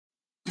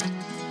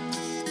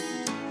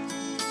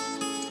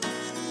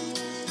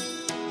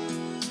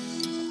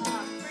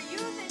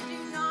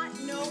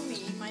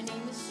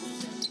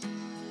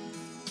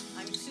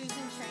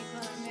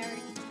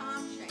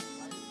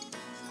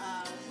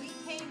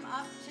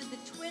the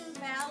Twin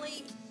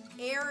Valley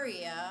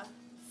area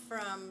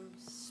from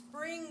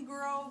Spring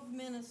Grove,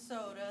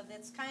 Minnesota,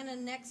 that's kind of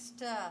next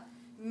to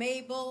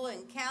Mabel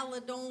and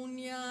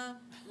Caledonia,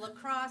 La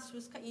Crosse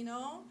was,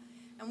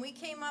 and we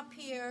came up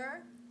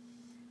here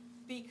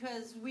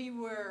because we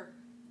were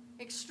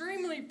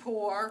extremely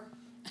poor.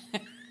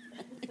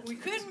 We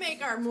couldn't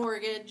make our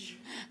mortgage.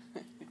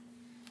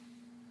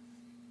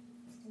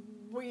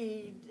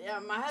 My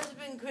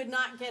husband could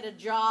not get a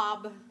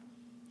job.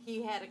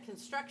 He had a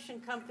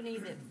construction company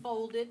that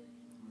folded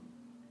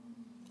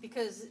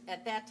because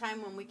at that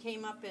time when we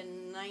came up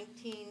in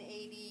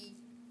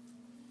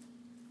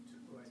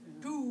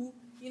 1982,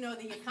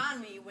 the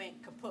economy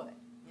went kaput,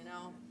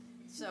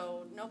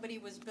 So nobody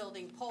was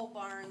building pole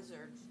barns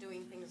or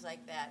doing things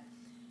like that.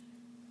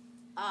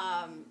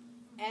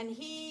 And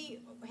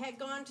he had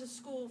gone to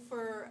school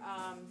for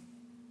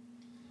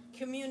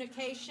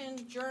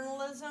communication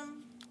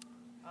journalism.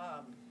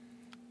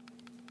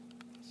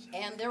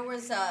 And there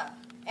was a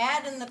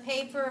ad in the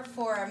paper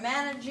for a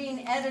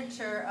managing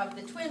editor of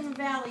the Twin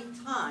Valley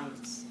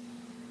Times.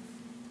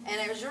 And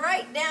it was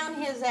right down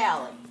his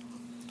alley.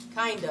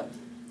 Kind of.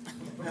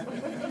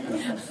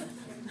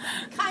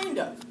 Kind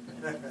of.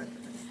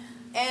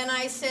 And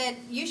I said,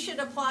 you should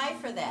apply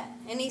for that.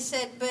 And he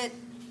said, but,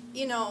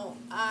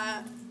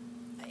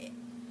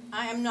 I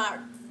am not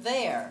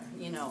there,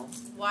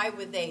 Why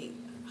would they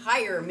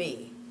hire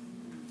me?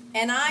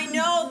 And I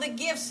know the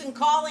gifts and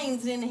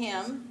callings in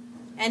him,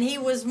 and he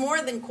was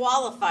more than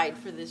qualified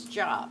for this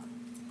job.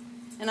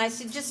 And I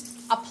said, just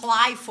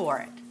apply for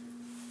it.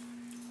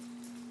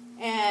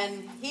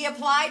 And he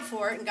applied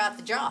for it and got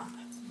the job.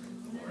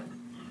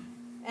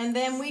 And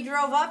then we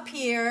drove up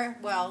here,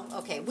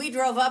 we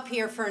drove up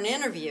here for an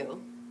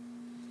interview.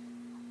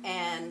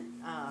 And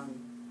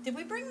did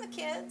we bring the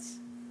kids?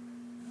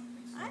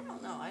 I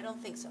don't know, I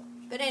don't think so.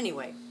 But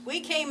anyway, we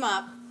came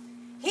up.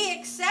 He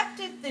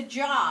accepted the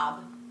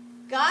job,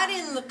 got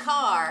in the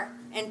car,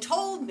 and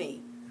told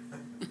me.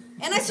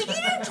 And I said, you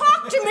didn't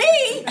talk to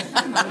me.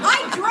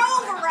 I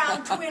drove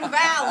around Twin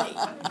Valley.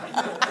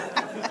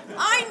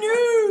 I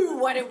knew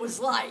what it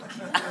was like.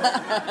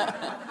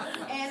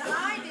 And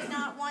I did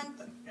not want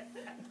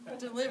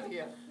to live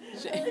here.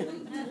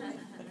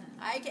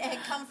 I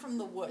had come from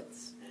the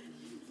woods.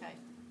 Okay.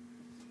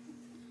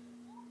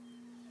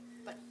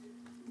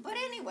 But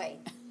anyway,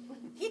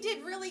 he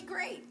did really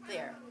great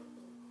there.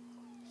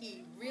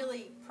 He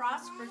really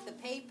prospered the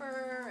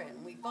paper,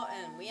 and we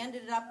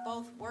ended up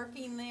both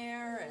working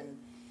there,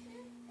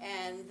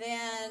 and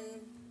then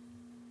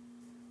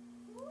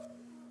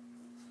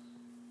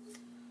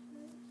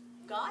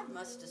God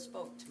must have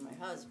spoke to my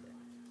husband,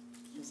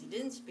 because he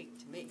didn't speak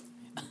to me,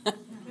 and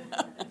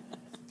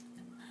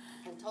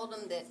told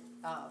him that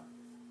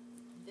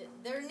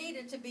there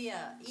needed to be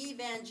an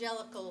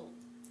evangelical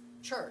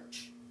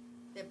church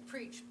that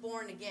preached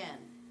born again,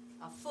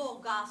 a full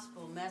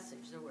gospel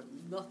message. There was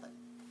nothing.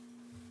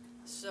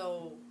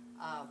 So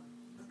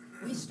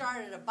we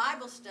started a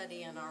Bible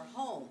study in our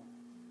home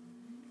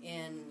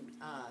in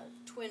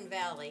Twin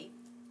Valley.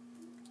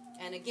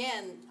 And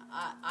again,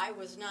 I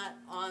was not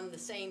on the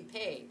same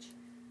page.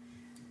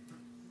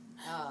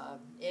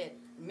 It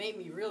made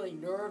me really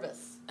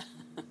nervous.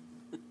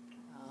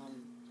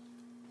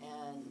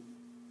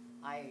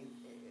 And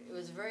it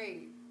was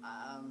very,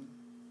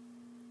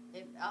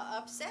 it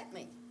upset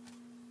me.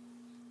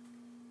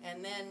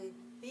 And then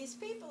these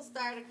people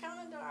started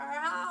coming to our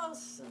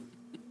house, and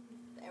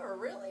they were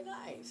really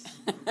nice.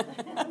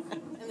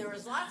 And there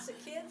was lots of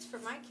kids for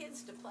my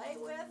kids to play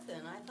with,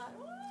 and I thought,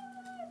 what?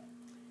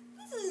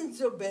 This isn't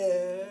so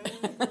bad.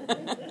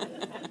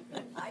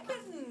 I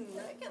can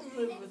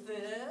live with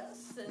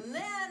this. And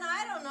then,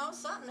 I don't know,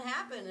 something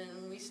happened,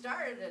 and we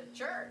started a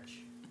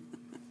church.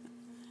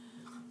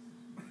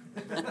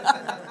 And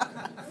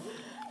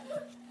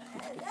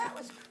that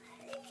was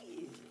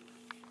crazy.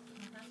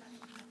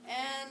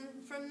 And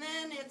from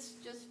then, it's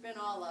just been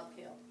all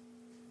uphill.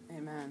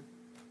 Amen.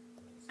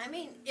 I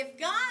mean, if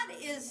God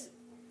is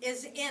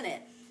in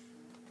it,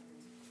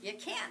 you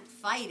can't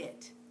fight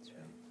it.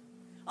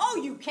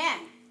 Oh, you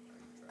can.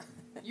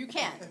 You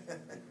can.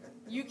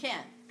 You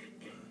can.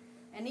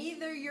 And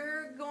either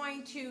you're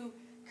going to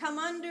come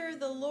under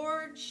the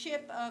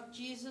lordship of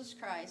Jesus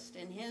Christ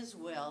and his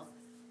will,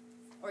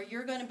 or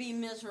you're going to be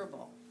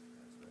miserable.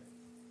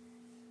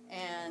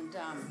 And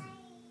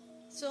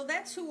so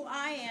that's who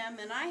I am,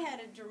 and I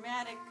had a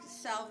dramatic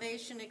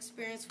salvation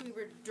experience. We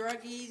were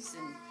druggies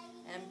and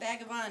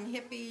vagabond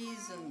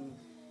hippies and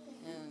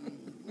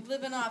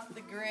living off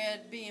the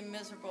grid, being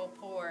miserable,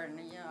 poor, and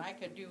I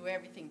could do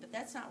everything. But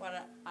that's not what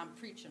I'm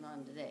preaching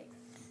on today.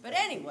 But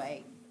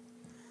anyway,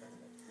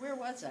 where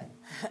was I?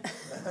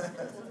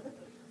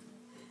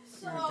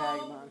 So,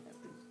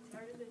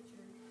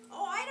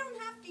 I don't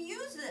have to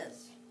use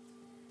this.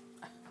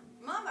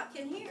 Mama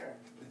can hear.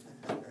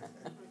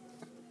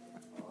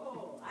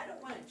 Oh, I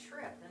don't want to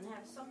trip and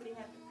have somebody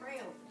have to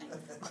pray over me.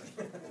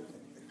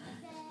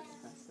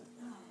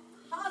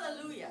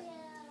 Hallelujah.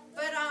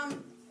 But I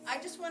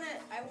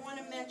want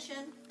to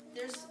mention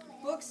there's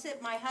books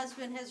that my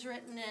husband has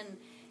written,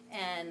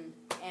 and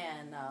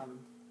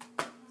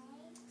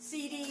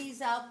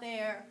CDs out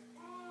there.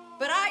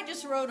 But I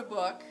just wrote a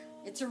book.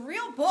 It's a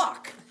real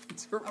book.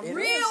 A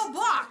real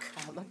book.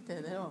 I looked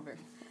it over.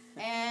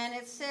 And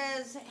it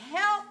says,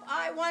 "Help,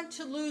 I want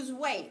to lose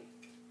weight.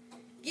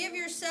 Give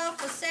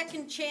yourself a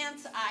second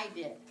chance." I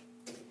did.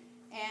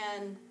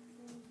 And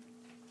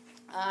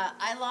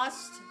I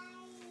lost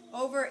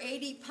over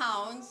 80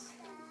 pounds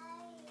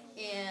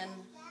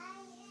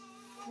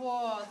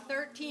for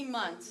 13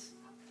 months.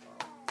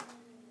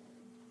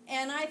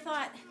 And I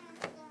thought,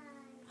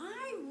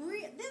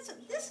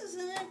 this is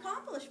an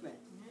accomplishment.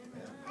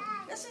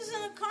 This is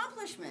an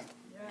accomplishment.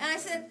 And I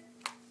said,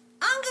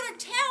 I'm going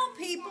to tell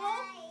people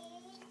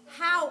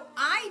how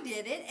I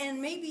did it,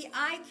 and maybe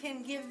I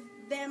can give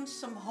them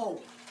some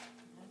hope.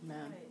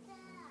 Amen.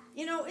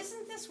 You know,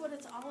 isn't this what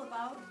it's all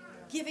about?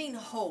 Giving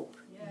hope.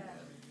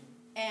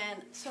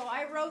 And so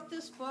I wrote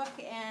this book,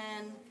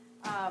 and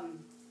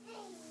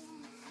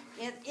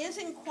it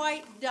isn't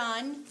quite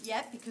done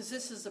yet because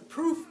this is a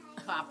proof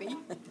copy.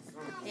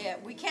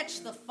 We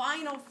catch the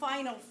final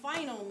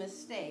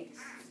mistakes,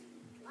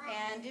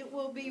 and it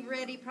will be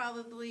ready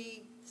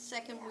probably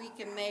second week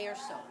in May or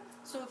so.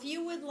 So if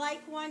you would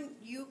like one,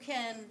 you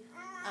can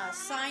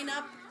sign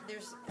up.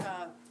 There's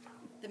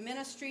the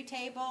ministry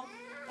table,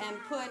 and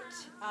put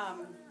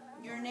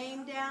your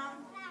name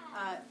down,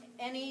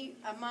 any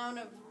amount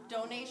of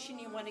donation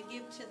you want to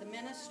give to the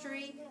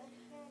ministry.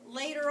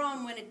 Later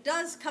on, when it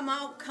does come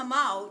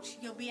out,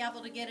 you'll be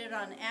able to get it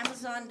on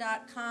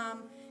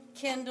Amazon.com,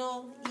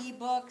 Kindle,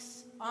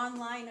 ebooks,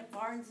 online at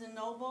Barnes &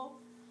 Noble.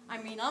 I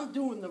mean, I'm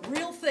doing the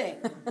real thing.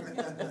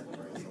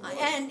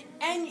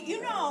 And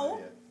you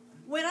know,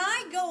 when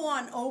I go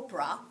on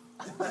Oprah,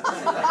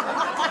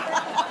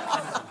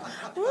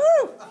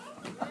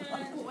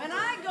 when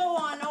I go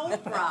on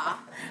Oprah,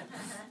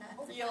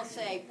 you'll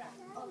say,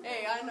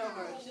 "Hey, I know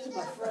her. She's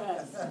my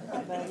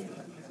friend."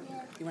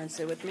 You want to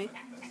sit with me?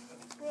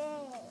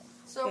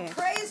 So Okay.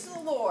 praise the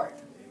Lord.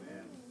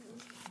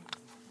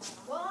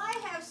 Well, I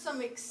have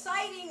some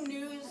exciting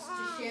news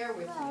to share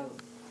with you.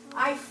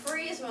 I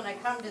freeze when I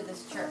come to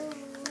this church,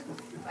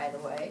 by the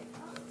way.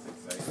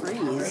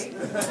 Freeze.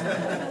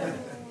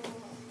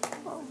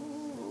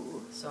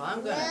 So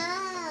I'm going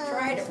to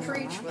try to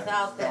preach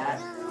without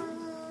that.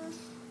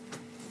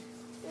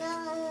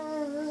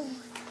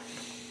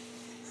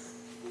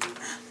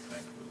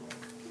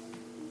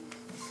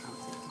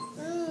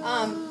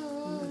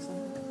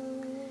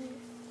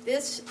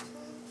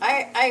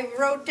 I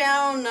wrote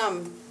down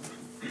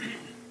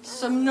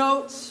some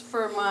notes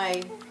for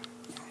my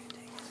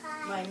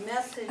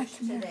message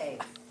today,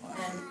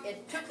 and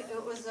it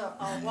was a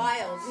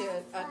while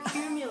to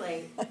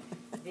accumulate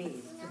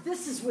these. But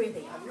this is where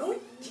the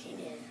anointing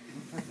is.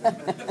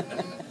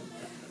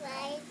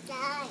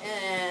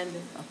 And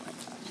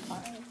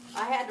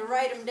I had to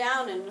write them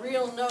down in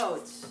real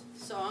notes,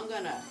 so I'm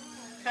going to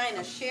kind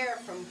of share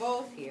from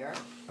both here.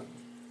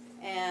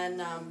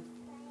 And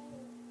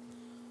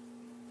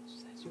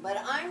but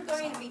I'm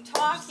going to be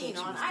talking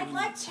on, I'd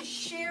like to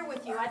share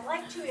with you, I'd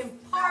like to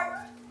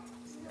impart.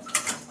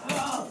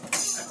 Are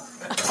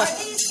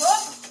these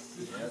hooked?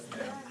 Yes,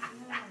 ma'am.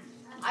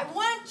 I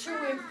want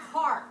to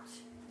impart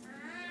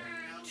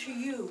to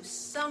you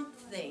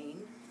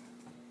something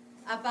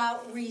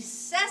about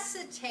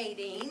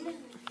resuscitating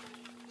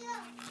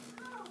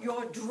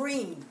your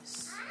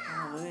dreams.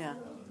 Hallelujah.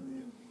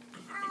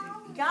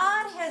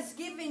 God has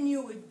given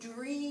you a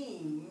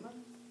dream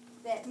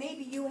that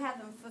maybe you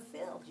haven't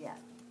fulfilled yet.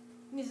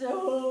 And you say,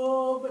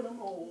 "Oh, but I'm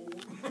old.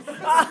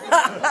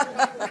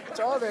 I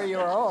told her you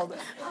were old.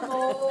 I'm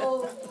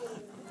old.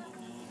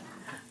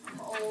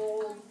 I'm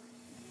old."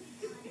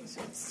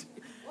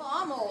 Well,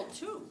 I'm old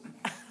too.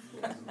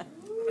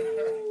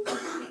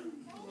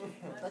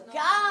 But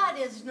God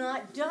is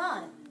not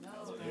done.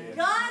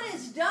 God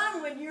is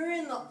done when you're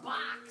in the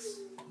box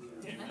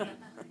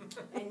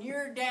and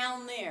you're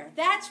down there.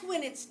 That's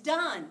when it's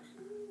done.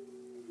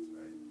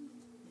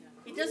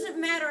 It doesn't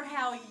matter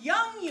how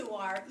young you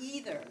are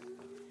either.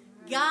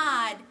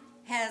 God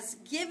has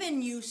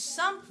given you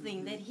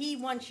something that He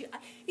wants you.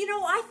 You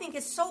know, I think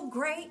it's so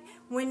great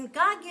when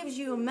God gives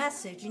you a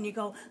message and you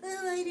go,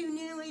 "Oh, I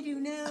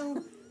don't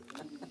know.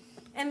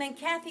 And then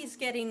Kathy's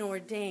getting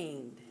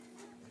ordained.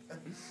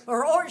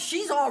 Or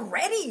she's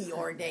already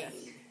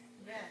ordained.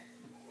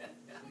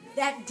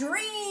 That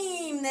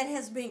dream that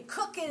has been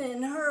cooking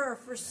in her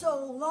for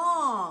so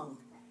long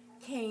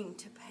came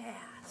to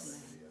pass.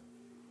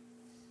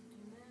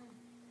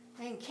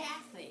 And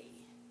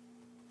Kathy,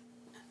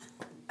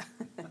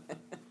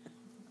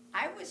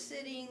 I was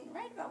sitting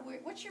right about where,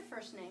 what's your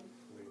first name?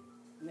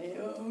 Lee.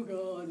 Oh,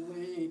 God,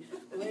 Lee.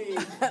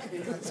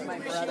 That's my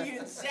brother. You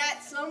had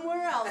sat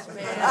somewhere else,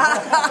 man.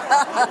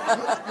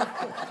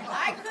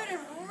 I could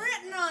have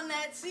written on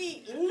that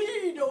seat,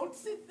 "Lee, don't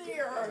sit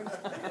there."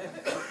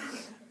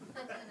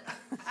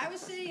 I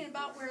was sitting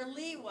about where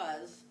Lee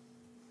was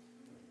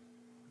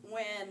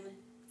when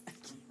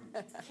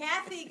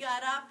Kathy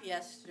got up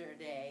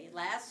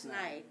last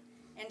night,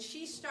 and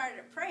she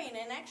started praying,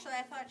 and actually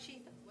I thought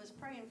she was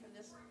praying for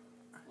this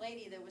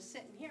lady that was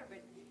sitting here,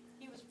 but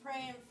he was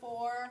praying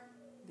for.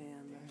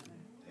 Dan.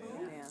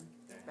 Who? Dan.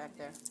 Back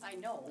there. I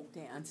know.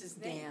 Dan. What's his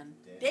name?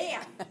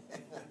 Dan.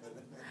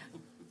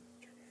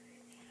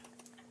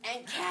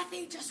 And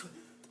Kathy just.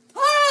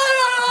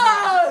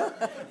 Oh!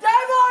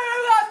 Devil,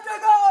 you have to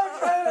go!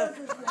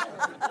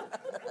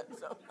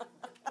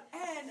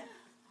 And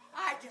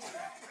I just.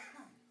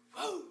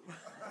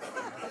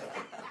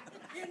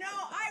 You know,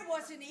 I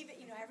wasn't even,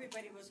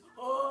 everybody was,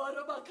 oh,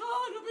 the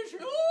cannabis,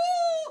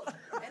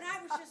 and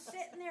I was just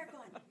sitting there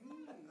going,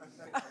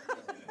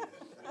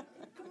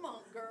 come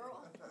on,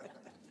 girl.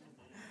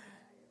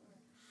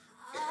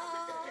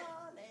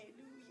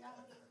 Hallelujah.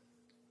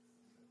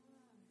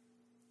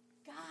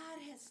 God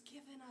has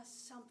given us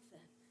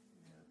something.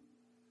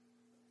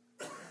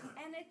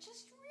 And it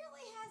just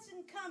really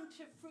hasn't come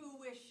to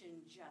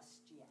fruition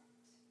just yet.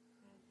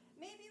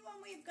 Maybe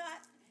when we've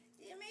got,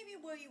 maybe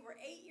we were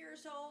 8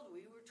 years old,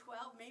 we were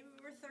 12, maybe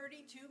we were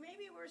 32,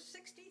 maybe we were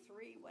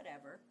 63,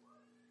 whatever.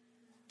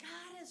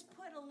 God has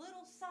put a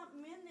little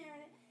something in there,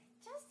 and it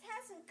just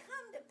hasn't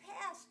come to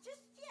pass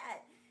just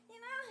yet.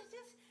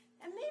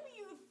 And maybe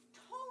you've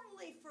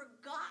totally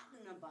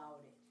forgotten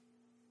about it.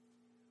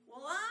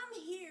 Well, I'm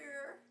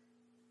here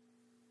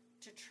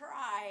to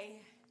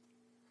try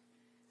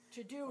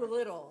to do a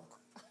little.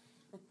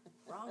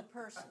 Wrong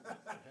person.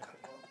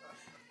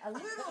 A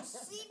little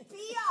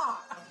CPR.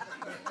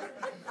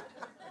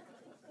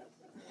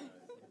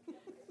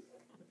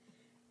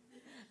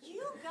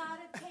 You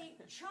gotta take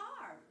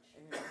charge.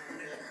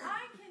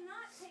 I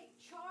cannot take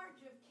charge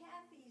of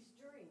Kathy's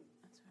dream.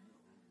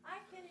 I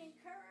can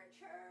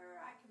encourage her,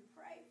 I can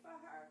pray for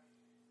her,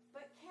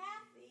 but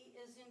Kathy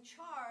is in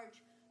charge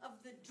of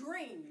the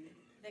dream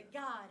that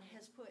God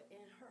has put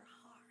in her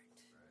heart.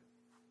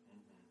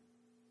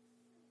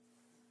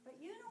 But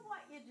you know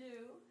what you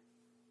do?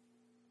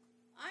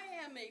 I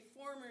am a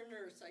former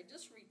nurse. I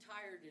just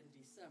retired in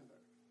December.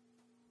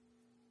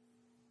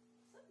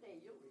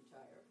 Someday you'll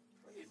retire.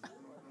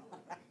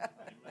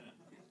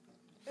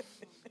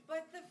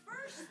 But the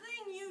first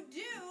thing you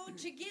do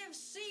to give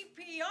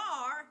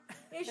CPR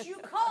is you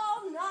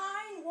call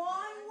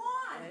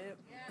 911.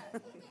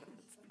 Yep.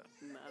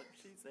 No,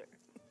 she's there.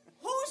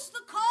 Who's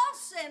the call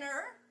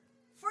center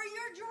for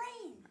your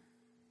dream?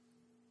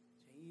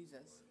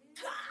 Jesus.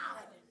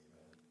 God.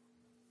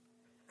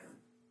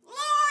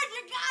 Lord,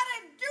 you gotta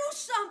do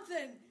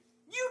something.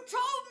 You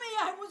told me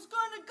I was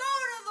going to go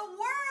to the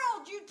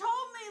world. You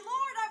told me,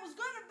 Lord, I was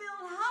going to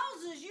build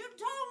houses. You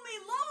told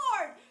me,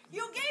 Lord,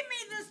 you gave me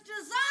this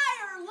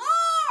desire.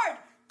 Lord,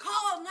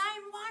 call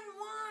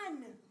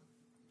 911.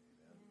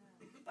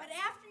 But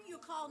after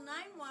you call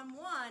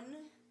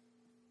 911,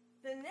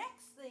 the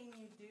next thing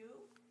you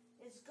do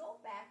is go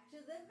back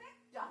to the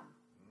victim.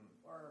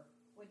 Or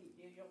what do you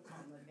do? You don't call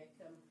them the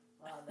victim.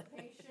 The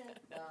patient,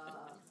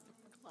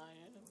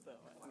 Client.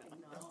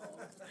 no,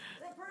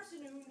 the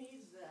person who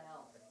needs the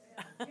help.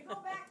 You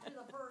go back to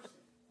the person,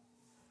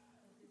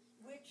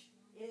 which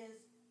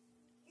is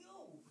you.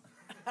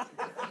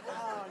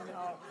 Oh,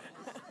 no.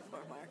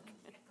 Poor Mark.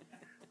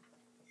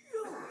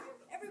 You.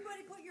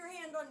 Everybody put your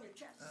hand on your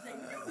chest. Say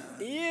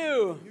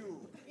You.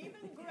 you.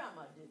 Even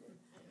Grandma did it.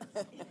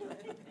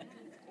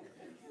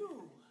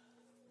 You.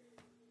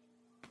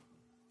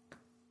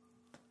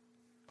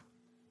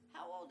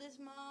 How old is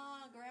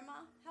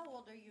Grandma? How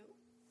old are you?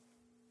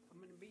 I'm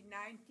going to be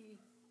 90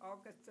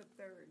 August the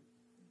 3rd.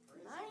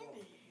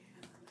 90.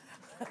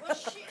 Well,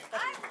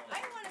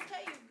 I want to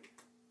tell you.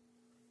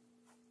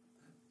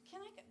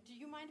 Do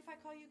you mind if I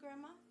call you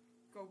Grandma?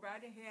 Go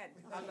right ahead.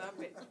 I love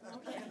it.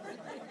 Okay.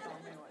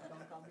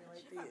 Don't call me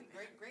like She's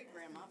probably great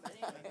grandma, but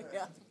anyway.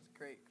 Yeah, it's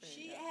great.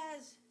 She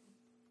has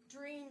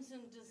dreams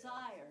and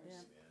desires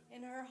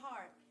in her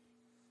heart,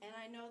 and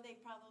I know they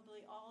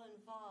probably all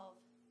involve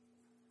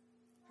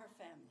her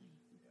family.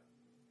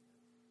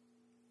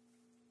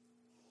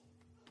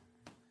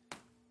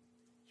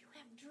 You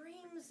have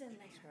dreams in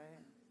there. That's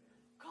right.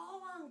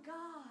 Call on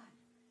God.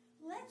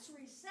 Let's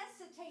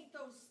resuscitate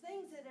those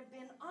things that have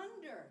been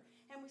under.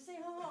 And we say,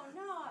 oh,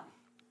 no,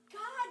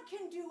 God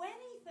can do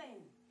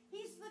anything.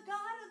 He's the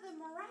God of the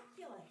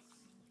miraculous.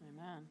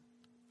 Amen.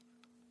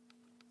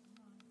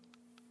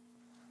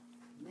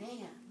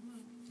 Man.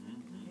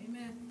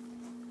 Amen.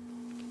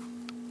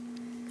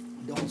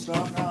 Don't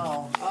stop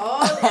now.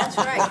 Oh, that's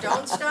right.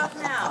 Don't stop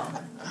now.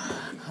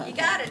 You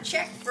got to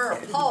check for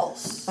a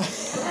pulse.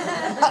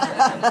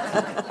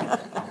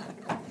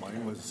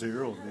 Mine was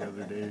 0 the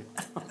other day.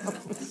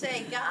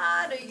 Say,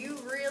 God, are you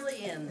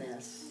really in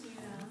this?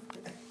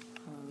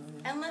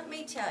 And let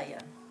me tell you,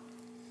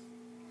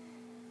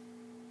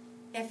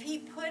 if he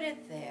put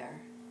it there,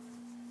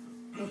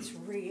 it's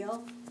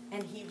real,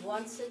 and he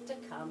wants it to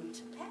come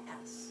to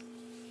pass.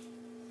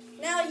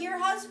 Now, your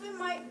husband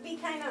might be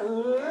kind of,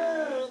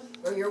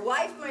 or your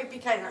wife might be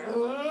kind of,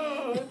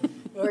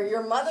 or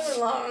your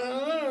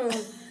mother-in-law.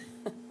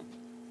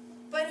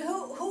 But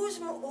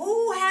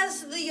who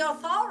has the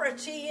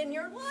authority in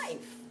your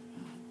life?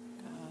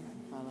 God.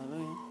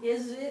 Hallelujah.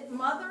 Is it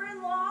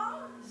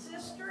mother-in-law,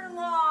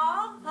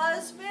 sister-in-law,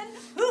 husband?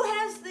 Who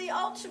has the the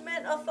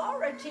ultimate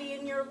authority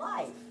in your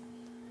life.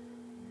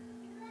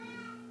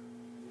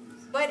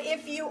 But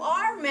if you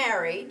are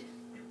married,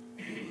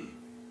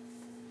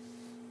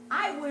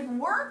 I would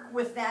work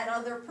with that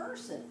other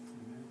person.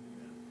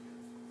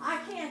 I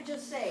can't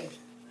just say,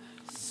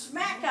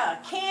 smack a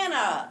can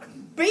of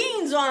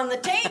beans on the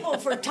table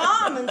for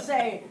Tom and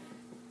say,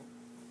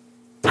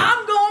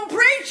 I'm going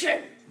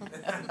preaching.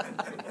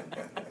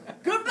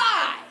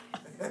 Goodbye.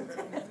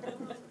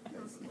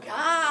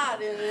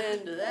 God is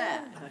into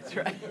that. That's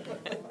right.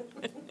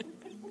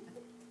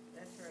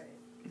 That's right.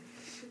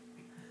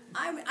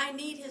 I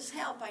need his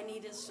help. I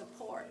need his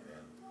support.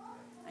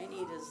 I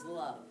need his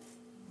love.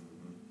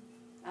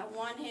 I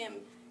want him.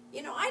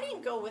 I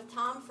didn't go with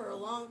Tom for a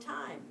long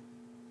time.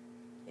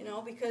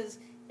 Because,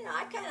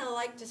 I kind of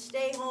like to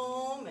stay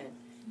home and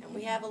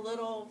we have a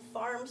little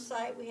farm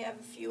site. We have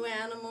a few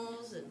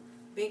animals and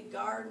big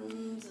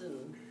gardens,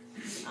 and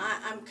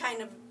I'm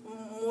kind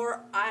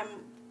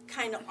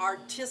of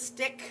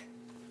artistic.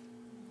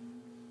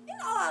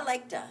 I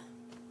like to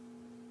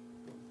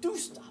do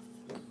stuff.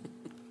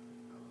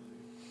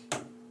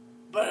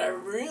 But I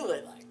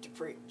really like to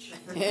preach.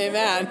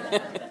 Amen.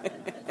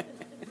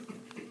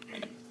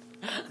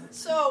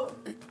 So,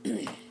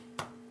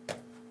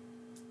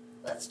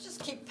 let's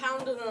just keep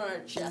pounding on our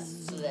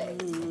chests today.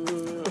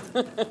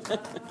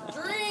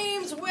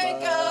 Dreams,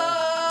 wake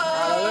up!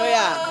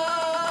 Hallelujah.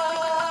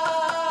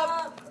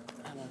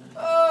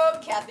 Oh,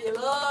 Kathy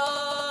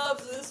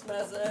loves this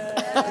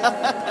message.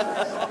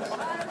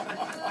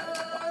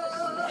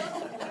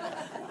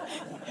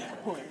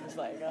 It's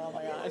like, oh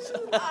my gosh.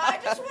 I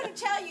just want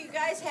to tell you, you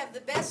guys have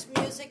the best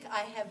music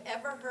I have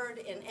ever heard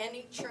in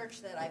any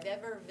church that I've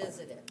ever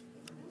visited.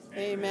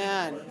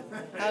 Amen.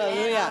 And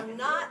Hallelujah. I'm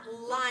not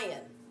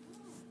lying.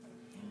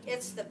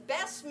 It's the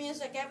best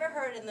music ever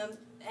heard, and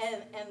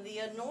the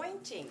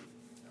anointing.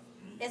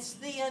 It's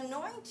the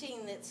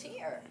anointing that's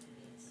here.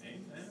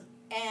 Amen.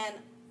 And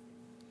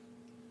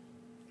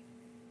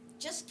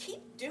just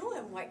keep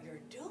doing what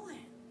you're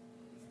doing.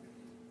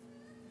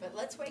 But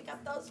let's wake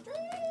up those dreams.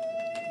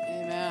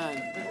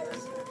 Amen.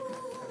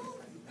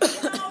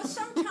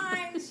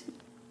 Sometimes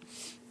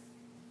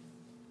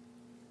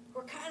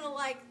we're kind of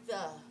like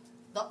the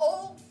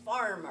old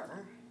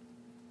farmer,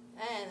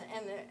 and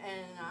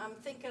I'm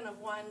thinking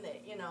of one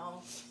that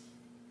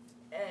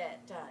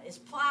is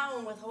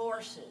plowing with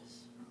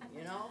horses.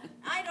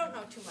 I don't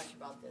know too much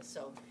about this,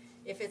 so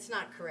if it's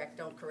not correct,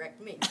 don't correct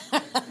me.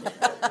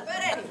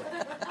 But anyway,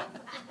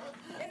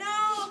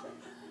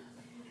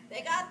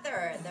 they got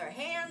their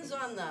hands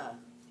on the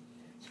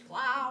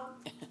plow,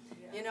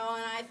 and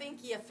I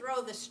think you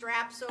throw the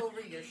straps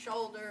over your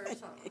shoulder or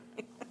something,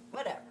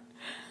 whatever.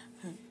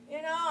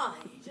 You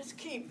just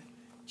keep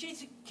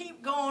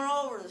going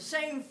over the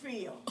same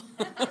field.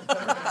 Then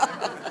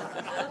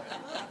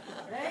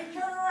you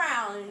turn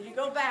around and you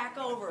go back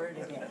over it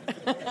again.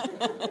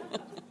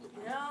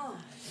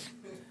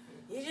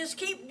 You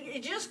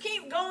just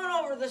keep going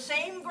over the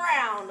same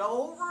ground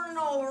over and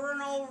over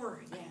and over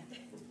again.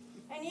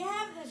 And you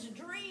have this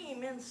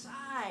dream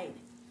inside,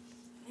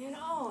 and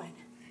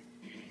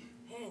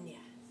you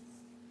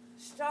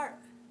start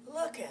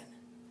looking,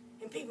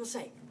 and people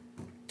say,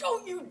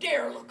 don't you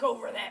dare look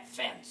over that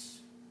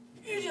fence.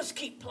 You just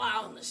keep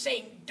plowing the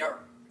same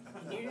dirt.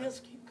 And you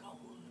just keep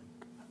going.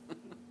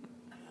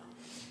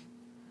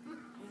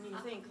 And you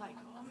think like,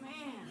 oh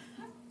man,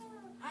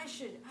 I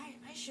should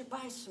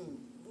buy some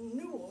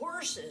new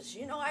horses.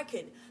 I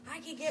could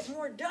get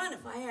more done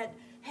if I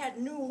had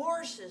new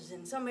horses.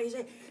 And somebody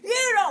say,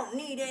 you don't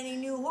need any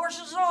new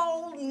horses.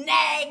 Old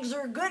nags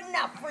are good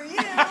enough for you.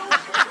 So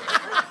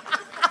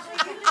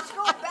you just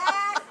go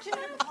back to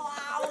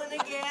plowing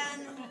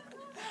again.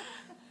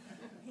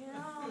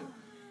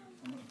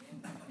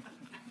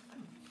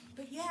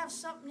 But you have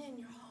something in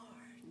your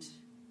heart.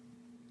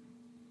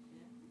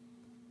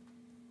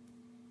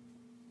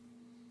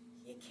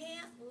 You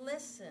can't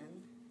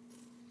listen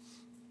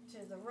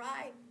to the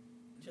right,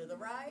 or to the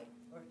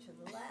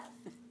left.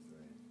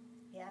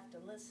 You have to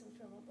listen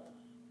from above.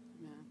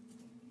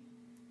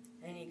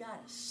 Yeah. And you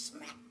got to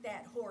smack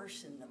that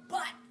horse in the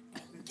butt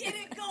and get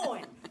it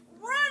going.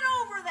 Run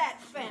over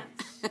that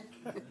fence.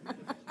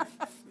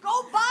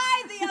 Go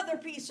buy the other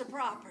piece of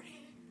property.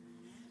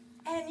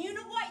 And you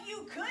know what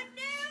you could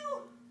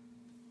do?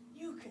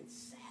 You could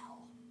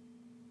sell.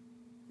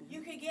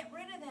 You could get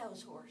rid of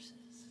those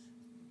horses.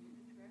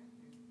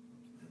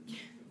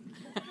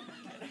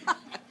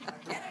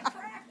 Get a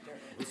tractor.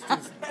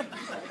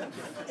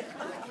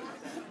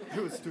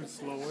 It was too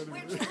slow.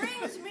 Which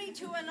brings me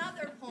to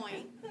another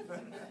point.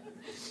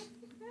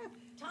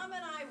 Tom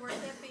and I were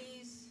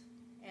hippies,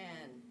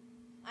 and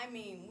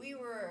we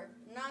were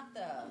not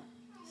the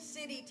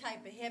city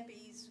type of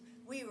hippies.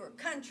 We were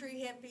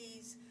country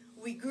hippies.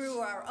 We grew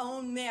our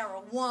own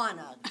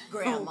marijuana,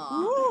 Grandma.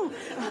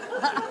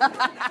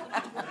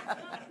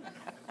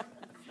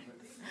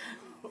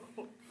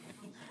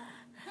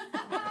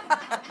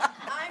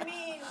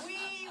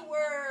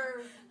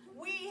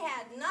 We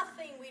had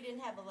nothing. We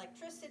didn't have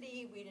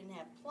electricity. We didn't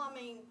have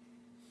plumbing.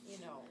 We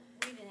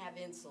didn't have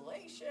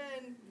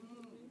insulation.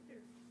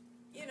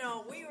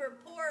 we were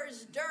poor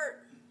as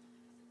dirt,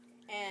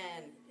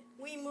 and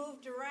we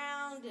moved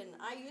around, and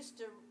I used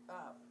to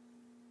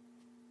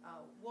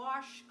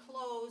wash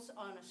clothes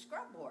on a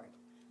scrub board.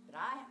 But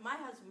my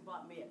husband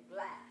bought me a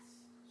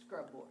glass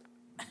scrub board.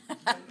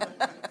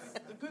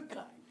 The good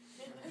kind.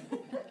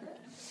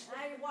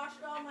 I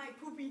washed all my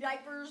poopy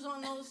diapers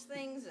on those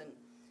things,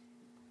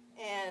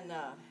 and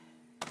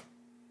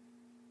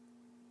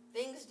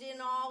things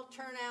didn't all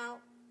turn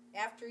out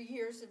after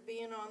years of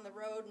being on the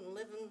road and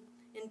living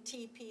in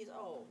teepees.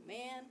 Oh,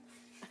 man,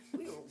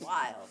 we were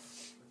wild.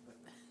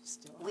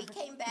 We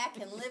came back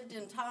and lived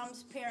in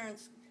Tom's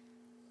parents'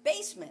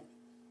 basement,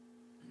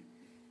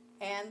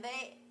 and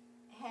they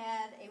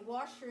had a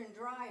washer and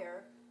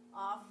dryer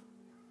off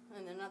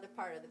in another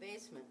part of the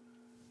basement.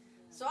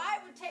 So I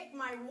would take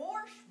my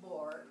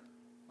washboard,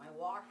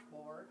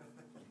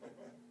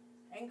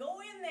 and go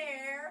in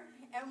there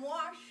and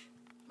wash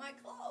my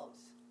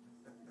clothes.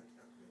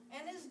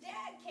 And his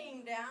dad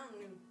came down,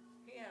 and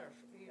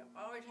he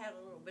always had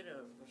a little bit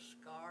of a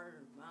scar in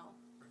his mouth.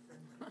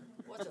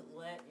 Wasn't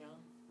lit,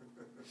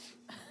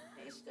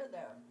 He stood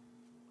there.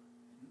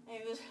 And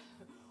he was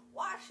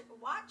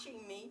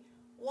watching me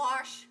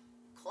wash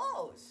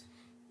clothes.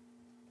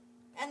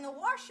 And the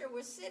washer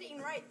was sitting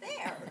right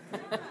there.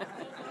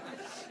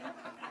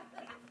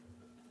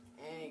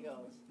 And he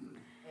goes,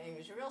 and he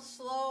was real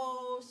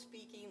slow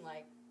speaking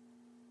like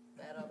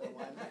that other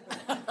one.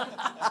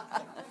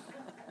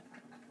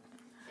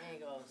 And he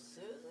goes,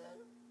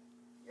 Susan,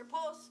 you're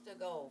supposed to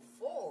go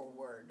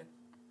forward,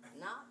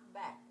 not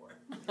backward.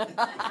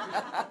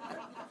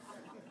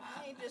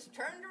 And he just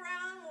turned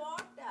around and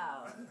walked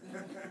out.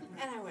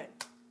 And I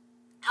went,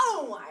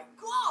 oh my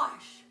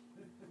gosh,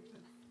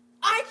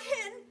 I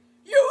can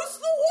use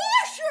the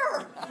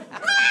washer!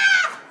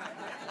 Ah!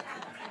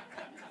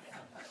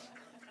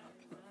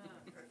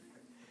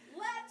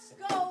 Let's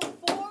go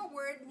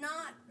forward,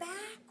 not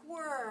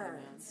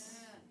backwards.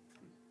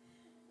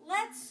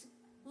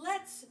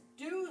 Let's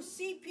do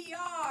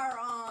CPR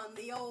on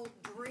the old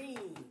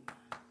dream.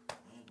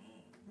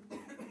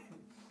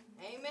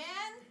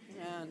 Amen?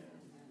 Amen.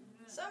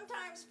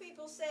 Sometimes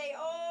people say,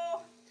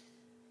 oh,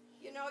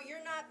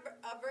 you're not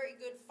a very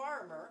good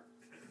farmer.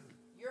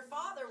 Your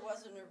father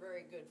wasn't a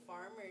very good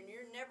farmer, and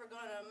you're never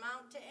going to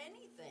amount to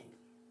anything.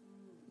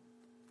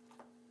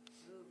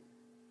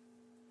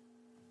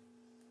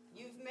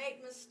 You've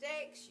made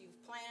mistakes.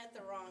 You've planted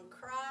the wrong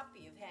crop.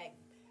 You've had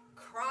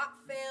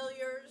crop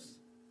failures.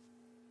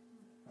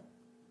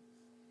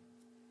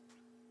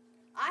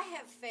 I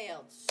have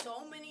failed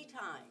so many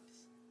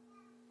times.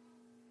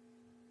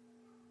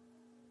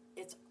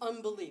 It's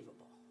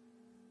unbelievable.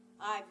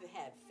 I've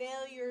had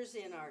failures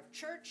in our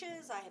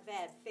churches. I have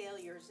had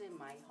failures in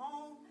my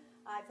home.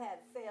 I've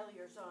had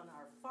failures on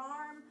our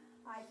farm.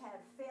 I've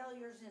had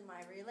failures in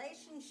my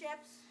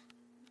relationships.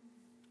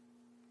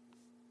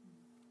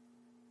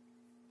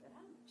 But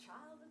I'm a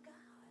child of God.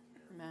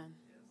 Amen.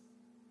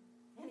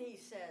 And he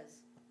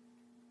says,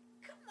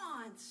 come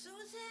on,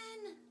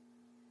 Susan,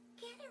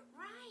 get it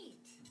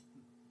right.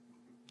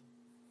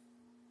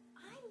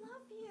 I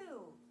love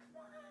you. Come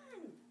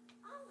on,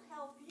 I'll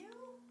help you.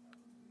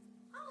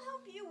 I'll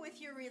help you with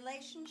your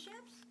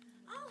relationships.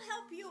 I'll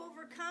help you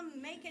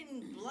overcome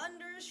making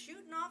blunders,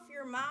 shooting off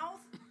your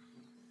mouth.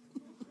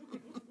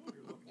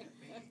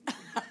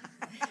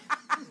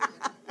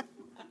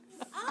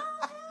 I'll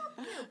help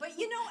you. But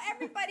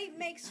everybody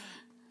makes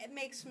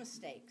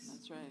mistakes.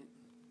 That's right.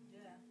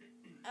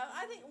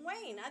 I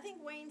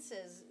think Wayne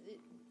says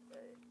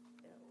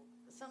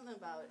something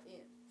about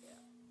it.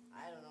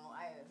 I don't know.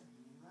 I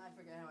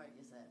forget what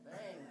you said, but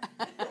anyway.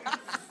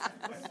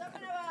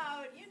 Something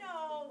about,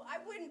 I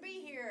wouldn't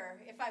be here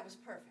if I was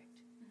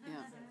perfect.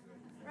 Yeah.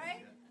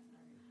 Right?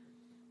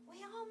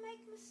 We all make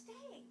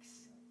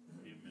mistakes.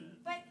 Amen.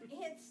 But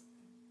it's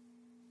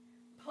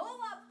pull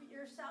up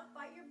yourself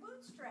by your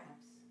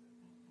bootstraps.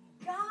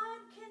 God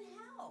can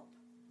help.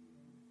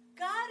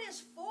 God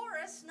is for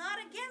us, not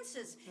against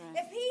us.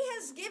 Right. If He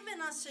has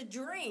given us a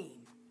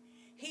dream,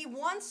 He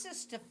wants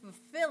us to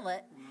fulfill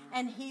it,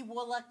 and He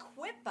will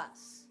equip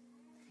us.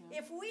 Yeah.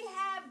 If we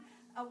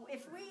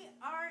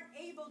aren't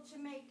able to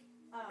make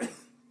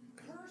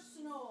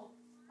personal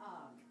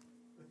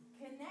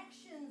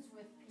connections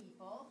with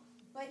people,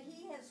 but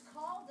He has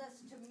called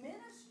us to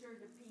minister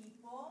to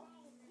people,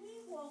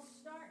 He will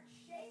start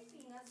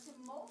shaping us and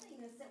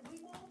molding us that we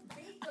won't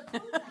beat the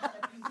poop out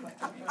of people.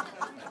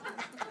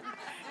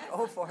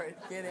 Go for it.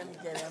 Get him.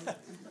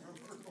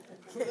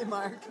 Okay,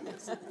 Mark.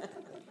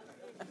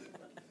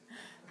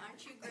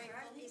 Aren't you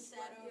grateful he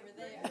sat over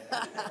there?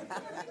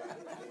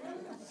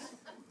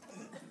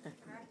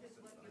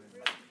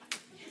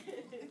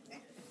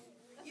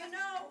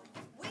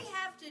 We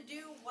have to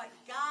do what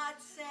God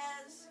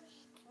says.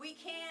 We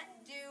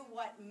can't do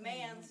what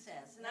man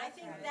says. And I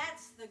think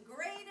that's the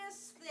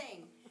greatest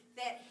thing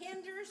that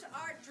hinders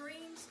our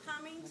dreams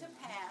coming to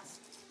pass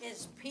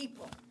is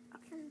people.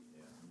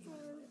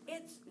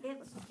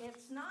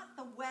 It's not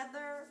the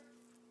weather.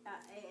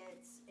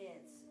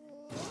 It's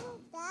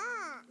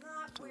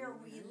not where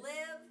we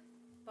live,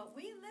 but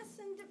we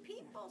listen to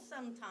people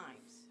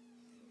sometimes.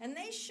 And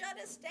they shut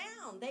us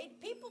down.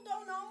 People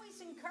don't always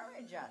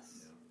encourage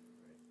us.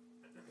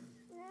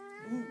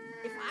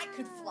 If I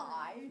could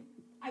fly,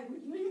 I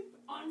would leap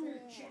on your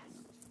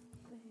chest.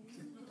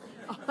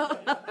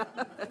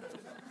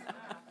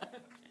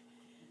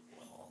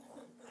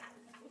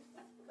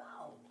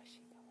 Go.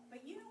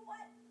 But you know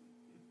what?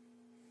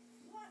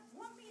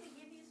 Want me to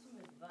give you some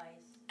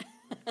advice?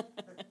 I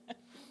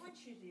want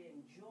you to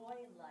enjoy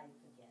life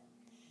again.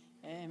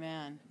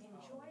 Amen.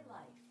 Enjoy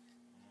life.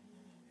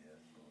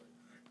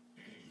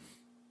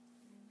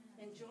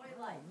 Enjoy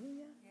life.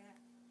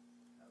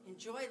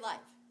 Enjoy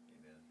life.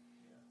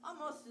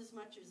 Almost as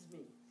much as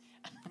me.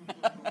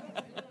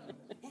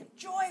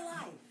 Enjoy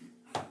life.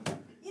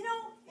 You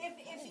know,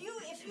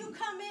 if you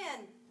come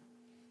in,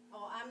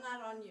 I'm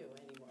not on you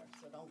anymore,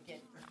 so don't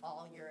get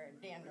all your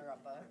dander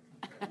up.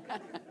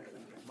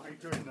 My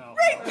turn now.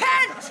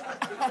 Repent!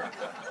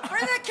 For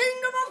the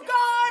kingdom of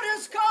God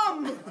has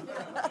come!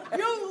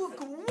 You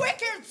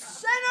wicked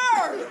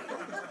sinner!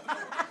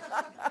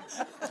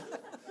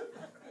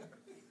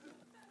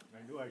 I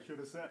knew I should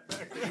have sat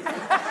back there.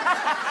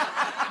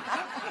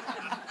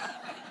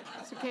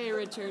 It's okay,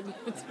 Richard.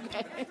 It's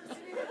okay.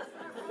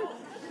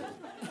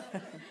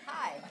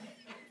 Hi.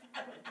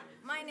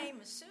 My name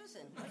is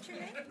Susan. What's your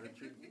name?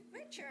 Richard,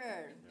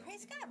 Richard.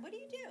 Praise God. What do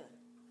you do?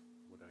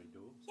 what I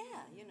do?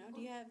 Yeah,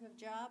 do you have a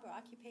job or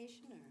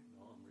occupation or?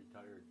 No, I'm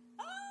retired.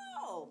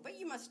 Oh, but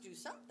you must do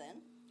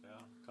something. Yeah,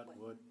 cut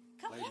wood,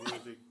 Cut play wood.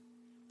 music.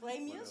 Play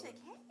music.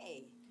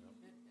 Hey.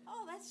 Yep.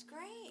 Oh, that's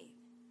great.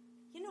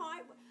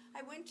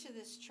 I went to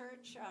this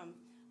church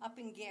up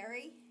in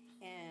Gary,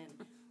 and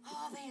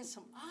they had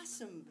some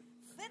awesome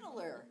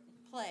fiddler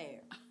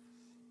player.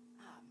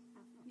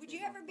 Would you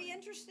ever be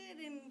interested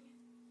in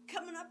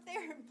coming up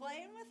there and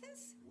playing with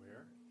us?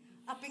 Where?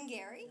 Up in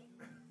Gary?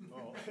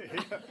 Oh,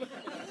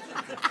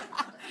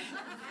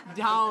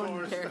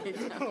 Down, Gary.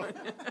 Isn't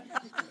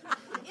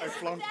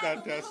flunked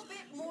that that a little test.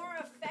 bit more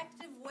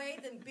effective way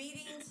than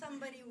beating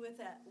somebody with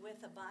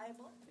a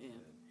Bible? Yeah.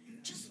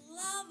 Just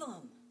love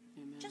them.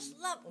 Amen. Just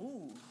love.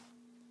 Ooh.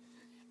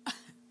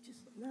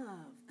 Just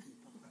love.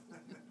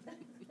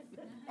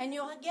 And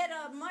you'll get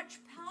a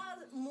much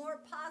more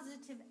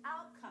positive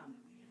outcome.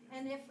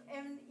 And I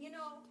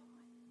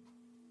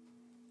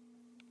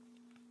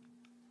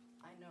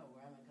know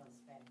where I'm going to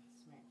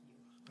smack you.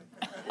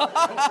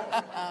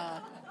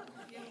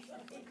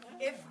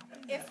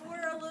 If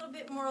we're a little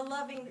bit more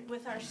loving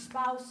with our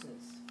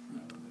spouses,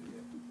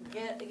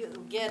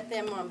 get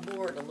them on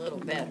board a little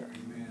better.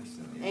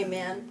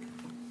 Amen.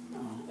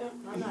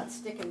 I'm not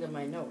sticking to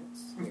my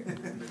notes here.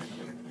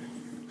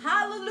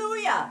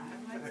 Hallelujah.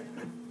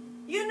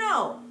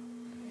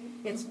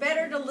 It's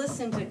better to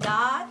listen to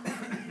God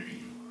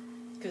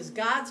because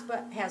God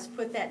has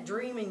put that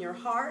dream in your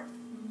heart,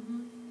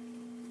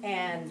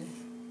 and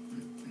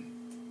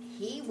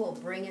He will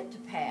bring it to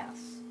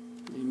pass.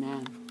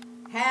 Amen.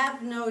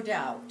 Have no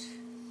doubt.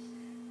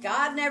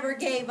 God never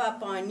gave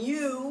up on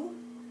you,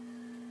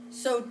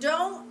 so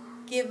don't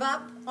give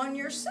up on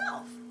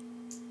yourself.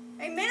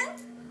 Amen?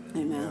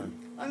 Amen.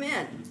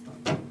 Amen.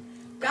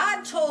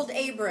 God told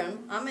Abram,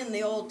 I'm in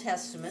the Old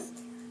Testament,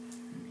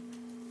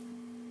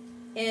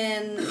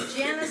 in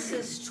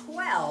Genesis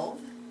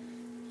 12,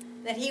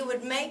 that He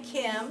would make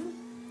him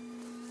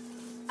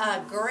a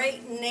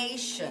great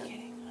nation.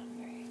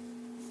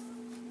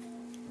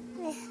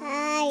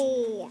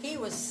 He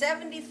was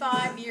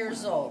 75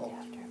 years old.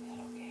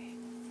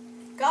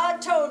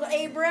 God told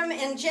Abram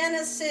in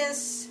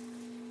Genesis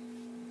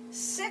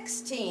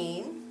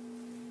 16,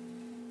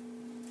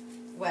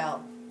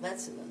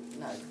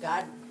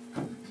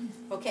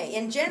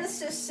 in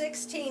Genesis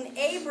 16,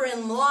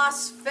 Abram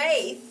lost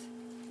faith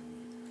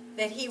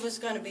that he was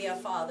going to be a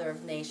father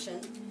of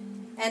nations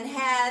and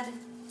had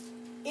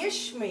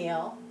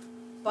Ishmael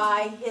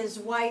by his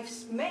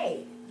wife's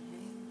maid.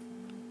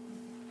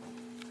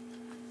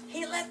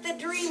 He let the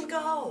dream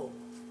go.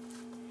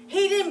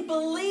 He didn't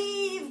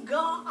believe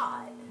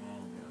God.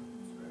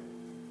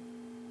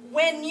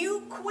 When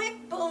you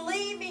quit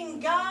believing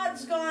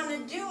God's going to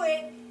do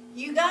it,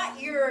 you got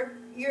your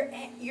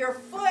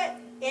foot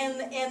in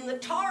the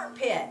tar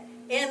pit,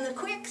 in the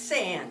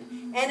quicksand,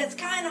 and it's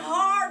kind of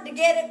hard to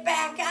get it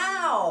back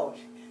out.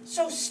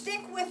 So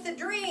stick with the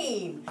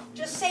dream.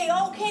 Just say,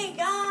 okay,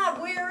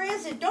 God, where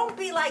is it? Don't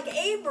be like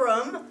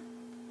Abram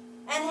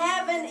and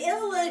have an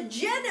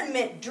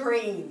illegitimate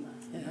dream.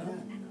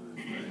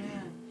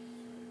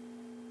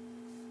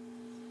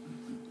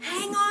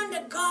 Hang on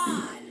to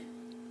God.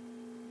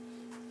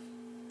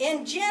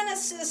 In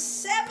Genesis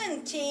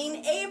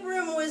 17,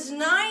 Abram was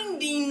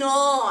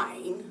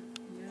 99,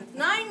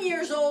 9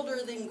 years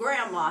older than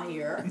Grandma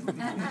here.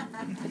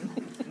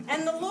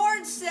 And the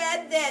Lord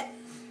said that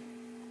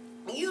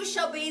you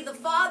shall be the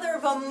father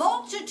of a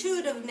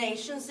multitude of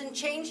nations, and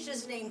changed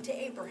his name to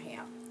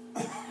Abraham.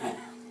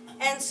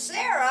 And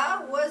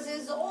Sarah was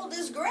as old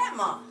as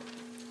Grandma.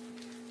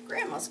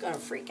 Grandma's going to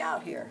freak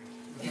out here.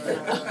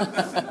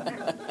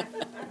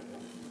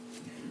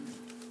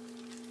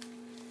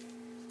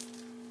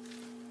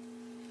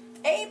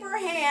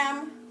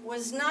 Abraham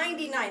was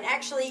 99.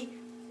 Actually,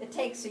 it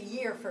takes a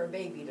year for a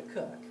baby to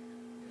cook.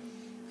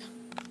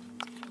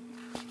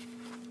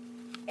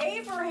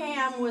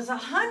 Abraham was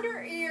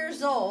 100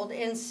 years old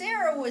and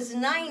Sarah was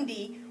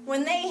 90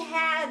 when they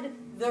had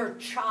their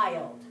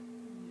child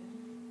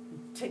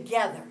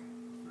together.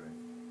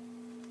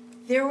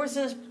 There was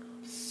a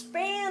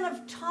span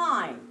of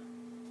time.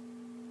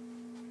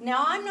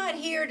 Now, I'm not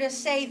here to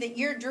say that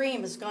your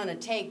dream is going to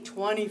take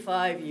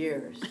 25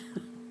 years.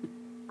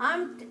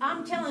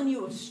 I'm telling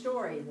you a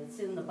story that's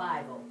in the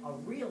Bible, a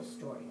real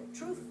story, a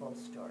truthful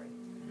story,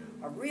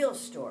 a real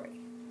story.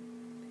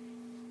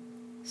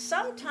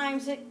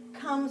 Sometimes it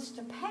comes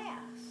to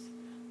pass,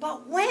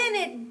 but when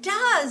it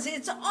does,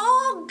 it's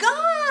all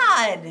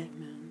God.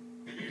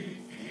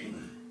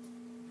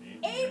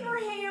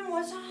 Abraham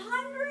was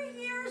 100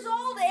 years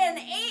old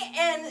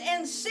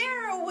and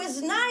Sarah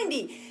was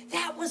 90.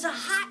 That was a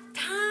hot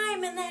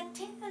time in that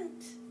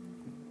tent.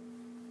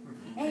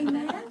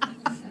 Amen?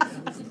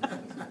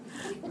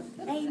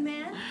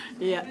 Amen?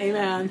 Yeah,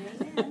 amen.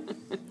 Amen.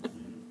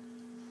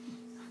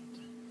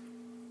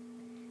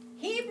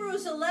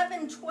 Hebrews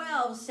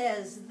 11:12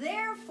 says,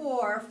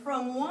 "Therefore,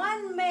 from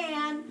one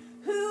man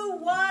who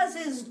was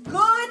as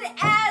good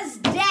as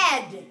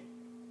dead,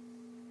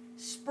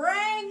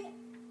 sprang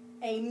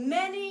a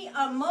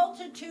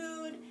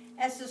multitude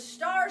as the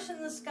stars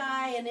in the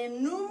sky and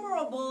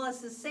innumerable as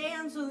the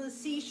sands on the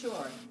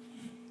seashore."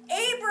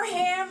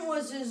 Abraham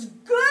was as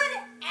good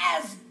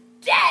as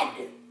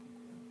dead.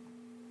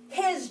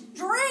 His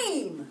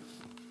dream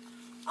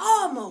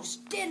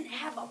almost didn't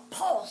have a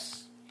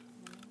pulse.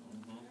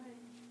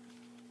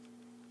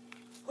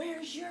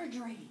 Where's your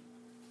dream?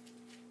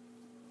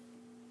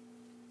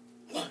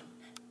 1,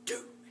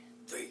 2,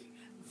 3,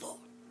 4.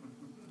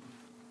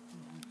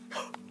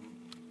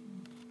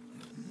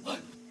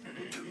 1,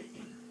 2,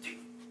 3,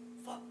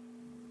 4.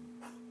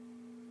 I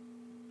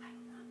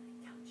don't know how many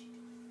counts you do.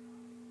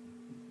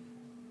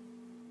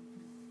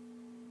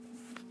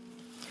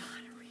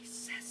 Gotta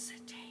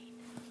resuscitate.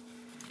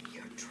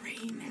 Your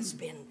dream has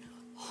been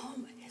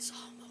is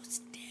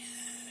almost dead.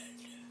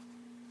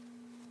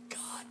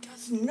 God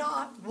does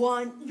not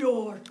want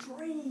your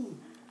dream,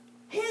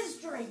 his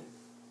dream,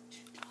 to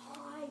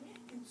die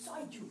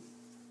inside you.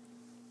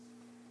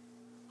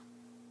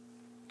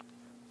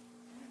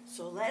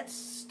 So let's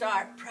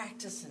start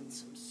practicing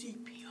some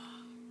CPR.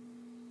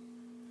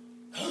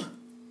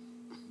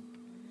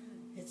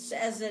 It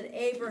says that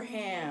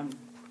Abraham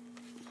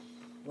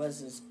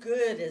was as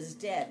good as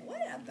dead.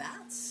 What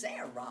about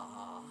Sarah?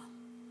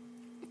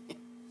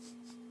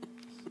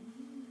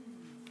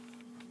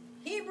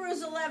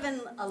 Hebrews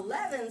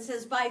 11:11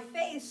 says, "By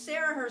faith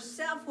Sarah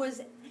herself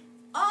was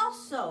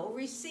also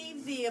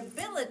received the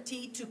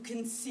ability to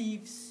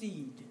conceive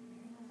seed.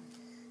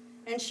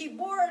 And she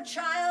bore a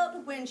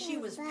child when she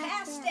was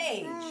past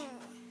age,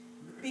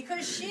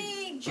 because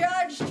she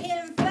judged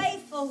him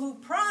faithful who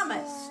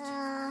promised."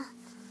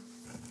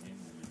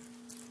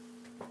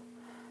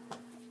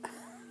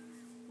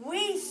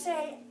 We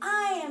say,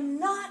 "I am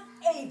not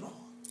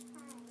able.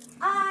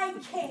 I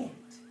can't.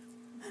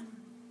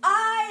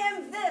 I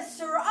am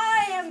this or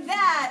I am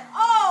that.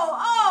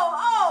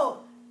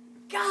 Oh.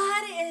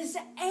 God is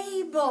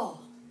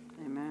able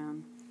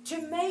Amen. to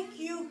make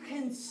you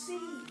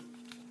conceive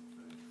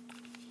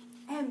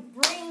and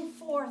bring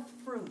forth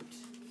fruit.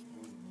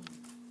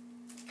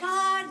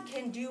 God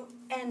can do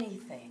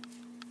anything.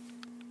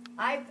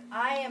 I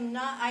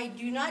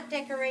do not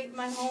decorate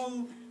my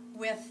home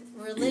with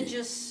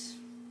religious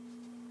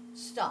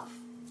stuff.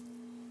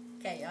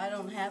 Okay, I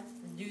don't have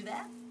to do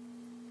that.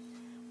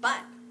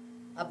 But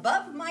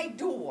above my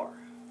door,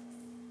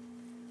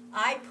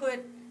 I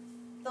put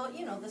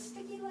the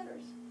sticky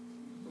letters.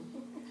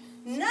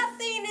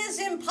 Nothing is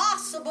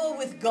impossible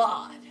with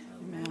God.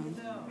 Amen.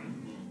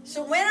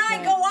 So when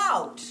I go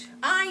out,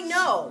 I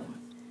know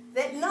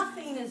that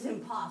nothing is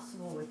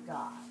impossible with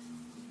God.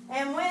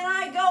 And when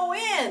I go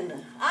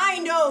in, I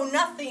know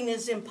nothing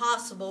is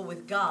impossible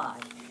with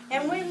God.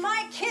 And when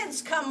my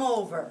kids come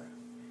over,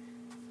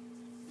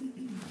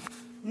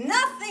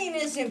 nothing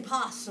is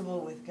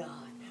impossible with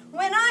God.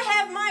 When I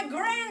have my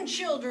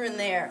grandchildren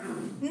there,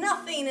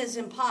 nothing is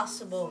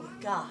impossible with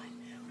God.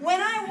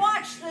 When I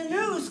watch the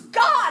news,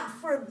 God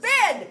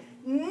forbid,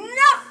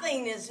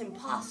 nothing is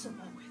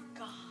impossible with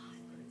God.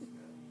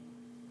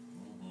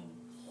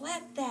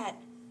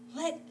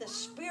 Let the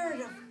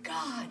Spirit of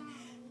God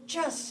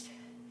just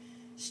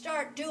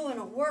start doing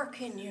a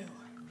work in you.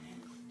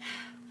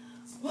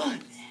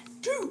 1,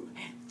 2,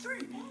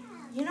 3.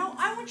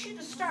 I want you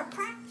to start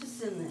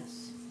practicing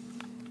this.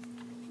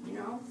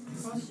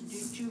 Supposed to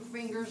do 2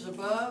 fingers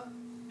above.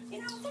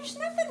 There's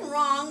nothing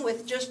wrong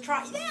with just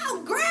trying.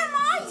 Yeah,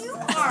 Grandma, you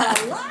are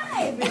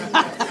alive in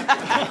there.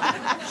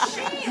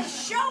 She is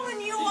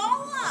showing you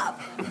all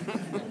up.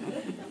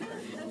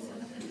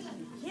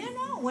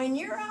 When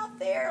you're out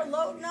there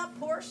loading up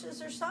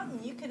horses or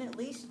something, you can at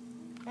least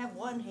have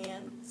one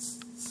hand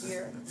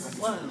here.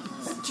 1,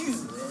 2,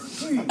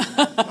 3.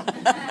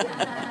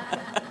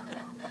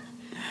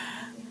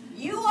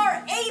 You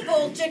are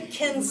able to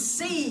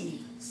conceive.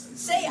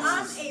 Say,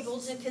 I'm able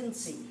to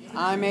conceive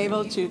I'm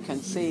able to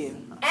conceive.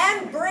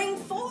 and bring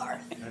forth.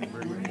 And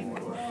bring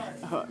forth.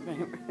 Oh,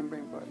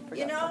 bring forth. You Forgot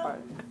that know,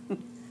 part.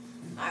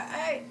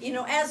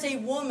 As a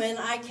woman,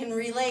 I can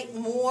relate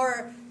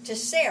more to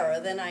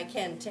Sarah than I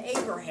can to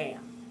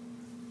Abraham.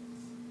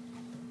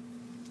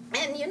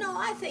 And,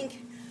 I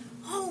think,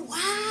 oh,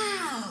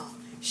 wow,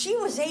 she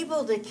was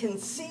able to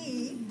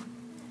conceive.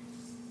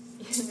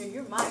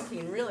 Your mind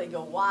can really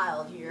go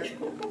wild here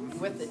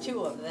with the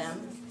two of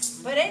them.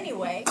 But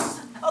anyway,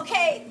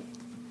 okay.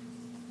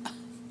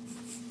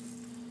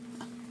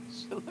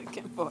 She's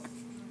looking for.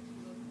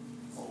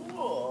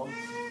 Oh.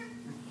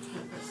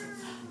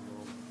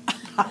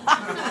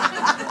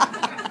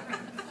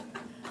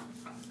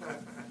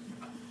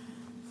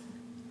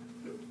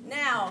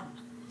 Now,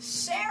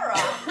 Sarah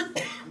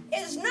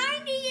is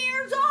 90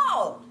 years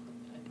old.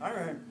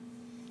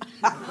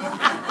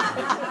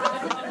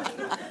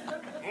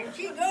 And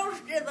she goes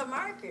to the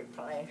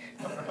marketplace.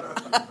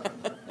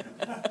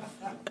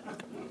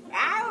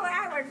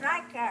 I would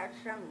like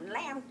some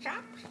lamb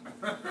chops.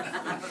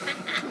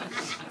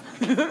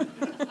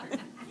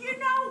 You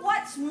know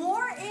what's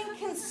more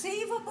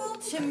inconceivable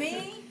to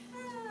me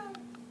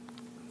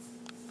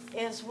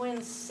is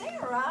when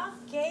Sarah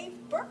gave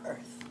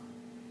birth.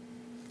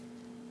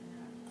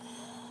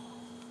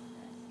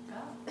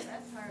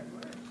 That's hard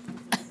work.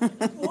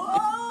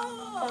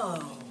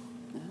 Whoa!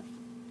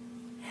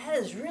 That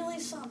is really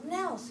something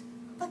else.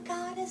 But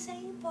God is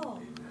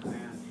able.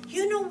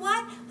 You know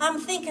what? I'm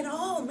thinking,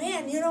 oh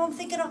man,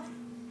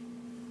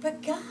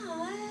 but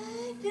God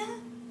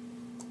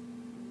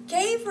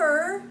gave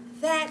her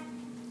that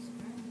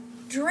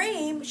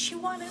dream. She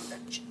wanted a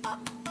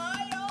child.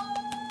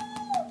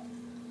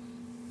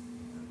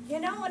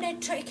 And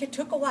it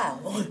took a while.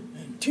 1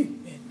 and 2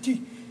 and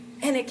 3.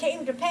 And it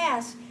came to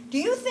pass. Do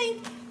you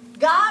think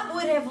God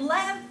would have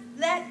left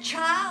that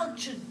child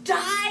to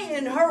die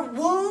in her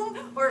womb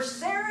or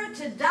Sarah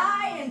to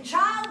die in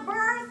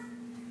childbirth?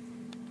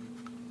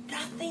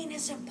 Nothing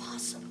is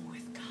impossible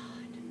with God.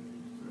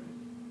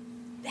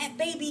 That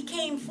baby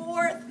came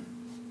forth.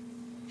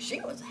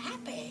 She was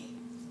happy.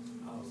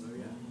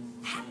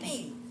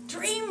 Happy.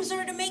 Dreams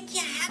are to make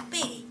you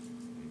happy.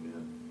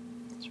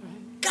 That's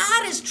right.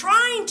 God is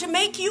trying to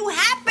make you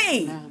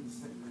happy. Yeah.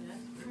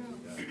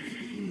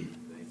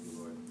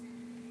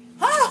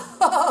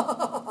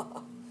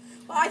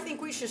 Well, I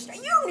think we should start.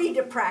 You need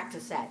to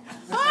practice that.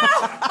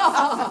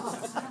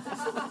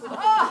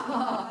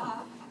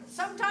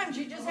 Sometimes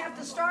you just have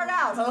to start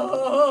out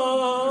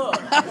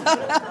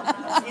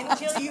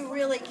until you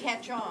really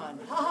catch on.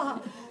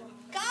 God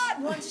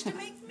wants to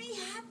make me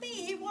happy.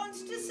 He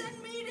wants to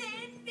send me to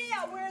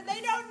India where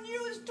they don't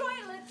use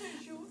toilet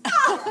tissue.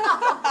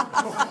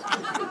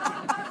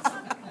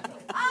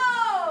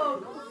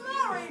 Oh,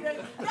 glory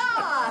to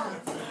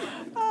God.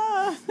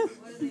 What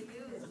do they do?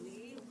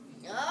 Leave?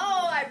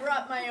 Oh, I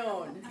brought my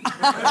own.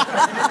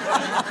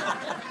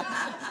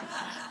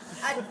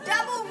 A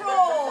double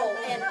roll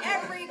in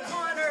every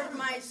corner of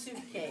my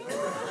suitcase.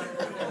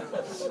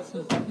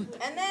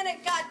 And then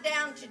it got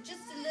down to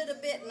just a little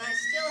bit, and I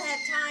still had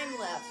time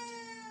left.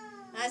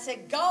 And I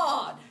said,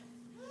 God,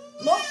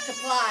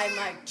 multiply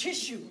my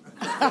tissue.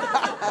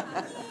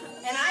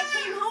 And I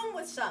came home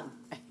with some.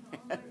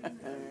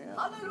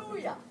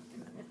 Hallelujah.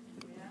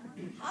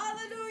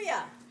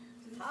 Hallelujah.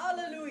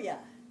 Hallelujah.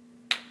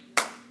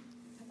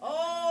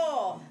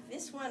 Oh,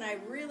 this one I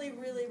really,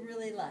 really,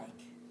 really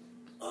like.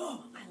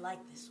 Oh, I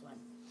like this one.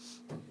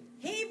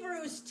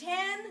 Hebrews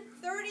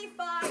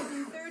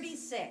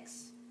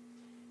 10:35-36.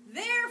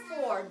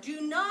 Therefore,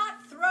 do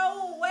not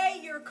throw away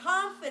your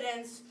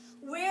confidence,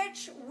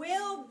 which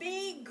will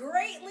be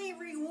greatly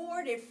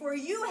rewarded, for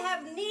you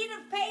have need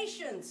of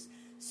patience,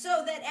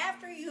 so that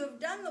after you have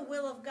done the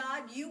will of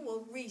God, you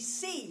will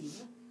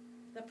receive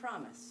the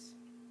promise.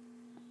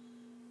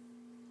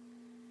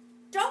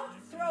 Don't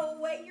throw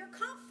away your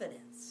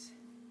confidence.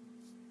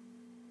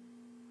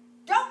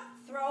 Don't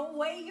throw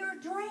away your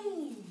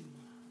dream.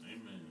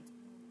 Amen.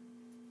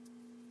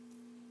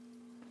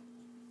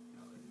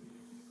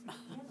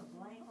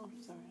 Oh,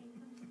 sorry.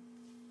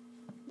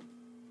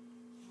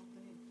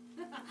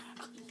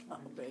 Oh,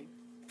 babe.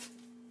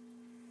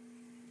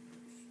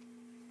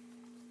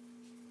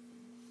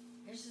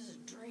 This is a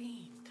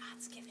dream.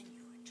 God's given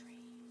you a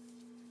dream.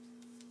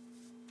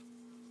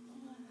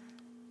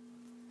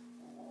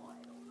 Oh, I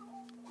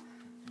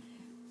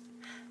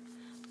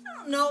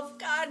don't know if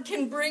God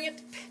can bring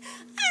it.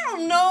 I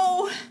don't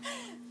know.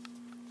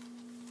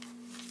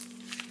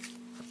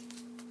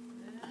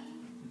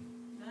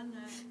 Done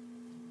that.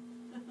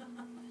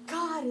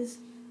 God is.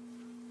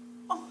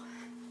 Oh,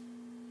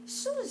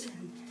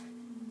 Susan.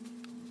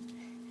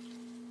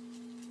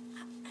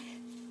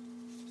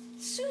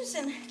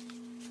 Susan,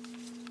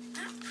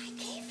 I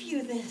gave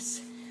you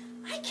this.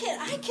 I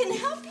can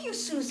help you,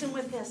 Susan,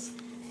 with this.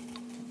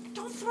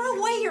 Don't throw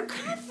away your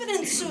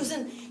confidence,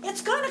 Susan.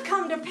 It's going to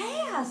come to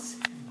pass.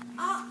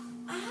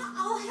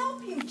 I'll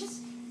help you.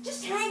 Just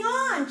hang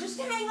on. Just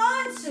hang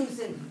on,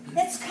 Susan.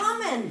 It's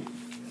coming.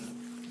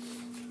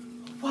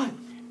 1,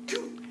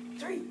 2,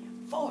 3,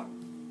 4.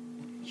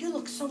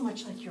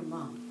 like your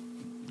mom.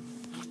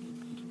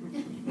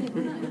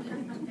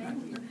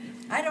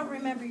 I don't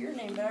remember your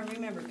name, but I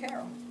remember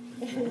Carol.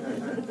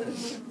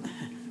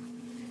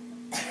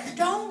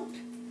 Don't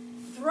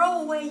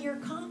throw away your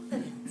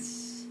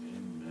confidence.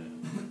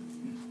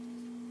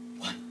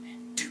 1,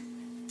 2,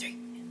 3,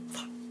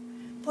 4.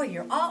 Boy,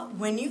 you're all.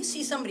 When you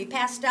see somebody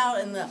passed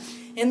out in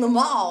the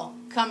mall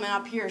coming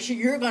up here,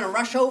 you're going to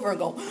rush over and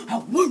go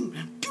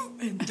 1, 2,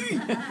 and 3.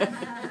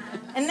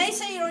 And they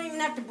say you don't even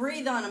have to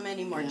breathe on them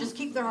anymore. Just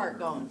keep their heart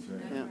going.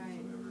 Yeah.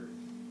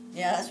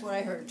 Yeah, that's what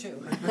I heard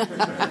too. I'm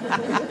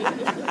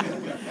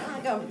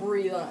not going to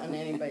breathe on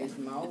anybody's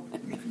mouth.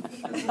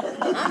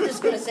 I'm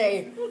just going to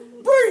say,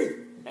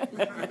 breathe!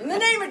 In the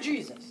name of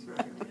Jesus.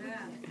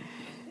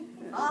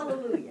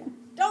 Hallelujah.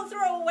 Don't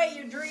throw away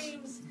your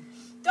dreams.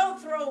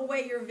 Don't throw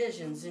away your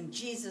visions in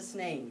Jesus'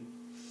 name.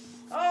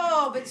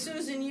 Oh, but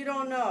Susan, you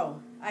don't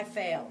know. I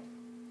failed.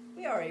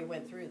 We already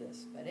went through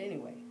this, but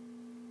anyway,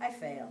 I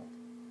failed.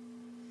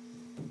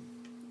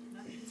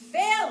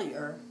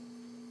 Failure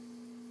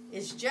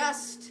is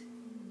just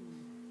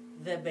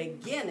the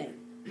beginning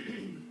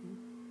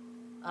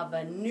of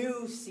a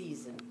new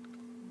season,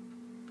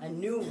 a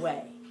new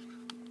way.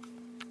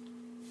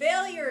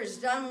 Failure is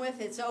done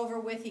with, it's over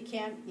with, you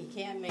can't make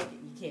it,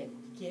 you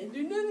can't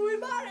do nothing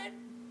about it.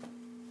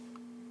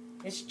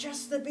 It's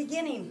just the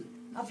beginning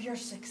of your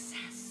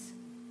success.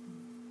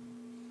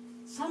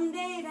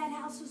 Someday that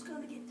house is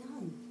going to get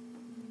done.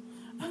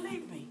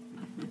 Believe me.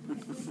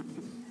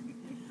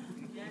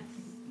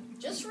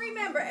 Just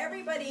remember,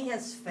 everybody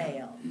has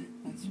failed.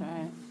 That's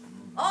right.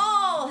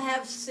 All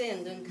have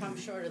sinned and come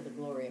short of the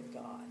glory of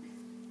God.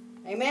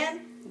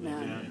 Amen?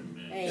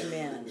 Amen.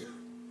 Amen.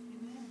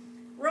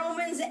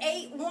 Romans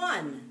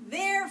 8:1.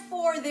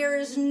 Therefore there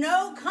is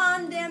no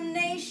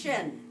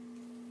condemnation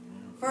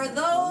for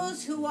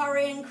those who are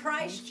in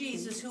Christ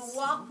Jesus, who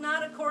walk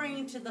not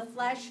according to the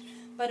flesh,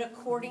 but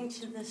according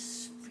to the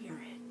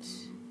Spirit.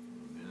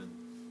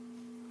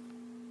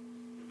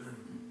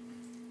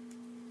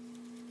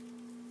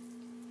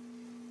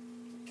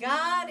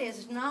 God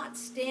is not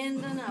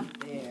standing up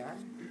there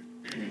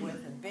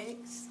with a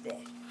big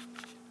stick.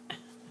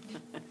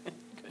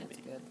 That's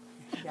good.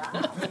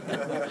 God.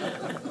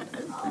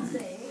 I'll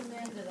say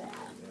amen to that.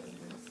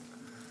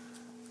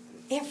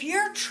 If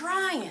you're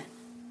trying,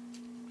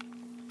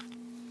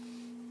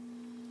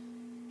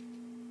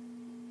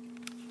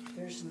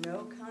 there's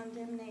no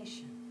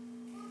condemnation.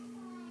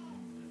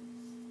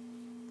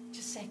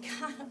 Just say,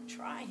 God, I'm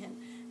trying.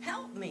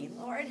 Help me,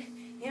 Lord.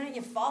 You know,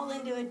 you fall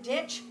into a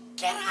ditch.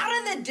 Get out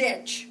of the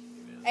ditch.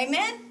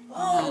 Amen?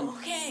 Oh,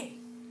 okay.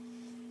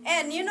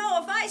 And you know,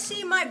 if I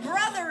see my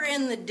brother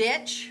in the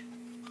ditch,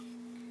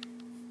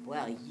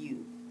 well,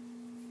 you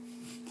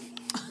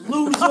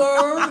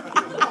loser.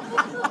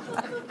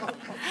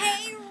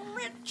 Hey,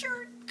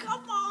 Richard,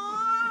 come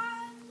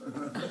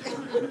on.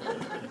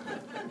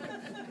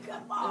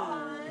 Come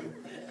on.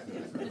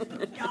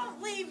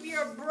 Don't leave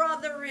your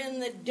brother in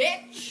the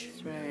ditch.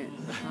 That's right.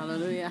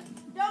 Hallelujah.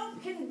 Don't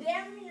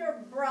condemn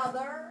your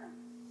brother.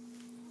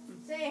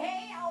 Say,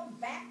 hey, I'll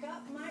back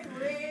up my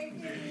rig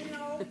and, you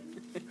know,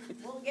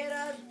 we'll get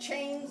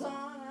chains on.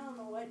 I don't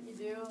know what you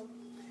do.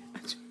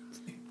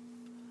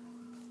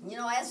 You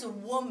know, as a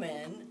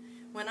woman,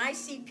 when I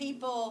see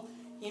people,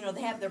 you know,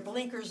 they have their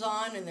blinkers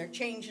on and they're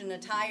changing the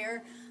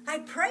tire, I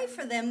pray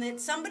for them that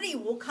somebody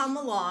will come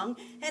along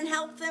and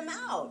help them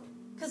out,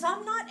 because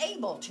I'm not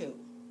able to.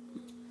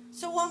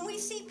 So when we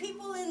see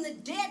people in the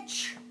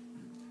ditch,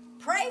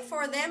 pray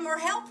for them or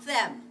help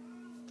them.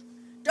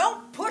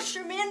 Don't push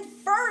them in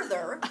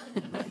further.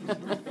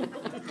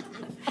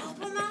 Help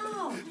them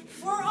out.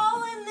 We're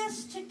all in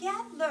this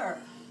together.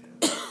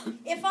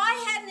 If I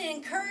hadn't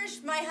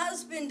encouraged my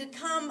husband to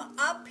come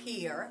up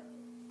here,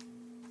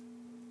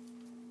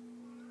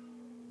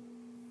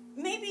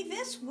 maybe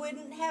this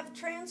wouldn't have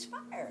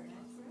transpired.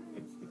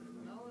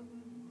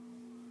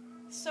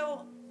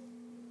 So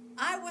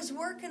I was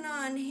working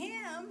on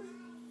him.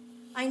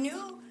 I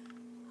knew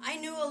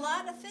a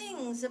lot of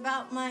things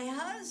about my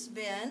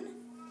husband.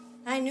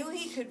 I knew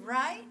he could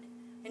write.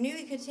 I knew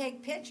he could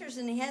take pictures,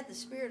 and he had the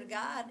Spirit of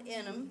God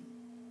in him.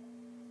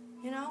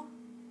 You know?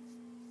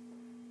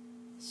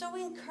 So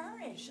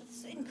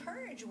let's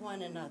encourage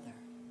one another.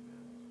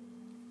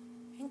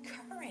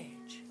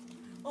 Encourage.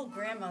 Oh,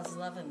 Grandma's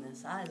loving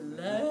this. I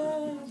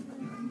love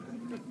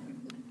it.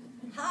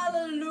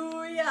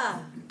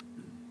 Hallelujah.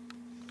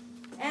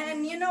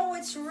 And you know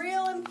what's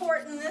real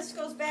important? This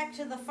goes back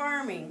to the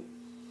farming.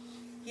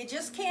 You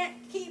just can't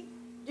keep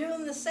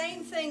doing the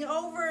same thing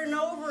over and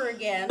over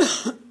again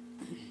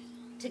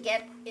to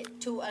get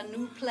it to a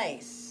new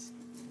place.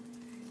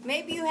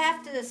 Maybe you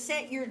have to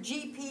set your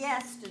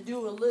GPS to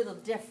do a little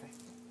different.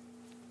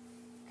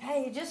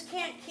 Okay, you just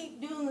can't keep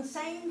doing the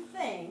same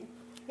thing.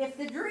 If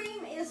the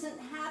dream isn't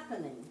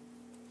happening,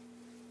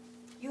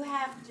 you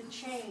have to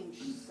change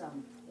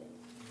something.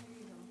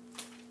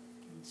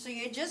 So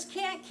you just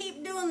can't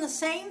keep doing the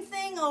same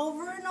thing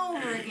over and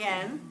over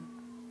again.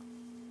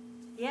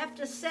 You have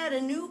to set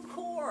a new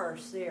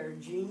course there,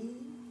 Jean.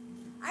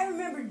 I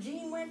remember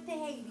Jean went to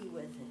Haiti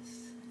with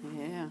us.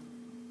 Yeah.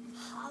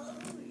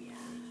 Hallelujah.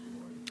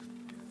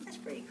 That's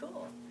pretty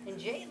cool. And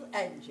Kay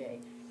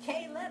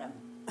let him.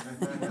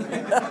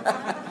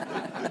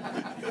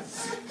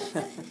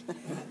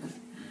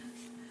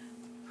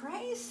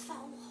 Praise the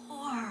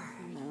Lord.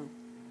 No.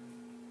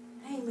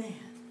 Amen.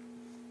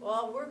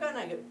 Well, we're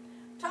going to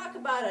talk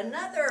about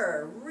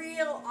another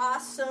real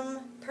awesome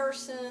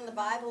person in the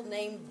Bible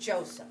named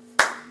Joseph.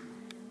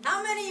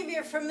 How many of you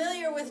are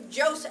familiar with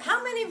Joseph?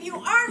 How many of you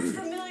aren't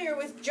familiar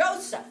with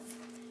Joseph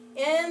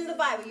in the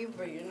Bible?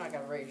 You're not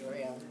going to raise your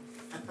hand.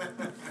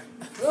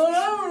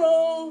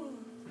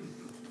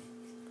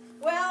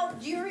 Well,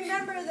 do you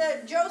remember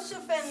the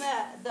Joseph and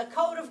the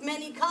coat of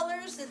many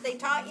colors that they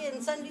taught you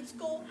in Sunday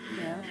school?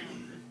 Yeah.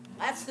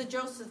 That's the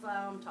Joseph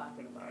I'm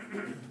talking about.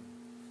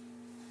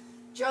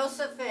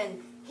 Joseph,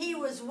 and he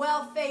was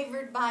well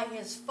favored by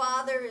his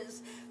father.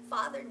 His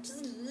father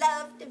just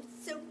loved him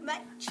so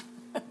much.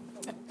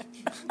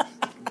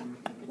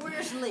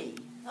 Where's Lee?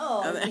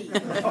 Oh, Lee.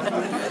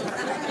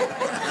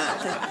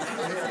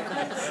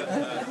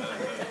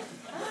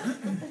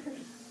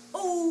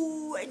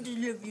 Oh, I just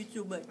love you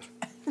so much.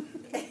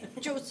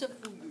 Joseph,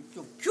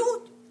 you're so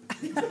cute.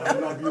 I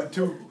love you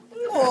too.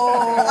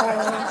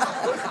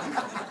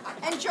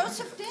 And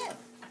Joseph did.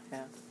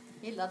 Yeah.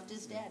 He loved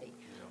his daddy.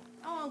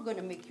 Oh, I'm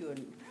gonna make you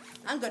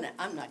I'm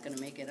not gonna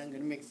make it. I'm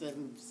gonna make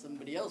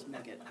somebody else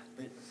make it.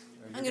 But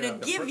I'm gonna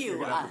give you. You're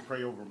gonna have to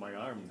pray over my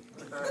arm.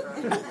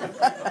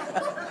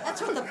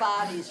 That's what the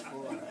body's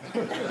for.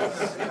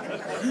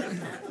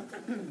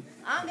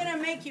 I'm gonna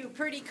make you a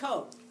pretty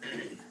coat.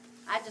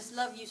 I just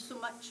love you so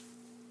much.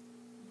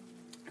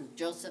 And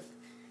Joseph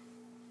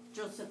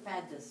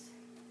had this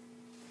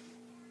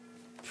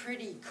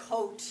pretty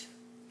coat.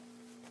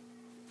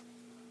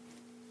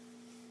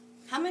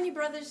 How many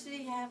brothers did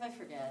he have? I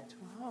forget.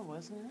 12,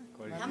 wasn't it?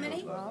 Quite a How few.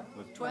 many? 12?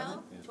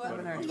 12? Yes, 12? quite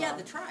a or Oh, few. yeah, 12.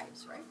 the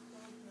tribes, right?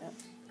 Yep.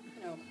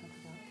 You know.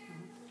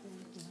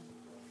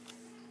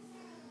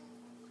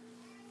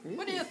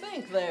 What do you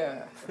think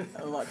there,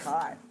 Oh, look,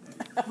 hi.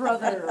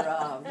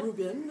 Brother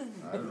Reuben?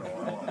 I don't know, I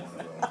want one of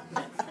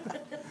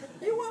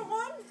those. You want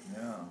one?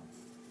 Yeah.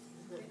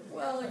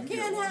 Well, you You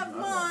can't get have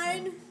one. I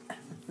want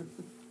mine.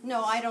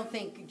 No, I don't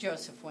think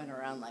Joseph went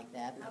around like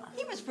that.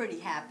 He was pretty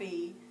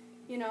happy,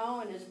 you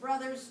know, and his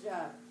brothers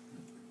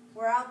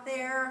were out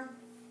there,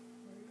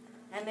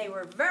 and they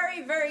were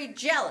very, very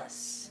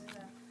jealous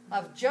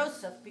of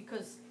Joseph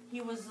because he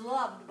was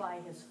loved by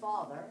his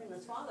father, and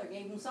his father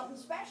gave him something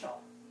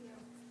special.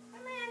 I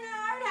mean,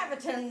 I'd have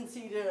a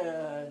tendency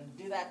to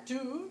do that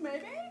too,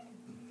 maybe,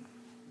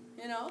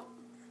 you know.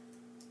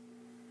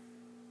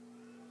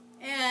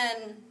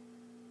 And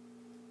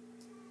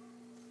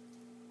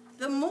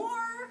the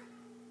more,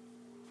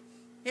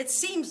 it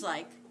seems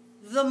like,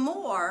 the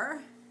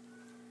more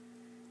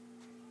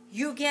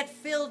you get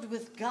filled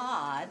with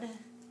God,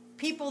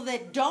 people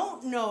that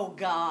don't know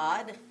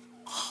God,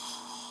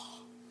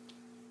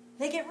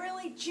 they get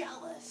really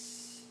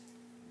jealous.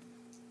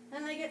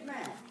 And they get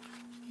mad.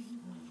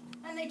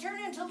 And they turn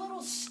into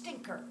little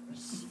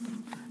stinkers.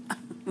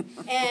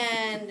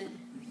 And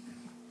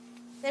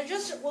they're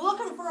just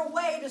looking for a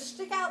way to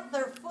stick out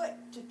their foot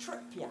to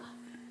trip you.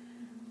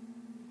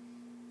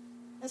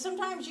 And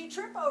sometimes you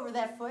trip over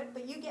that foot,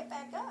 but you get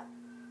back up.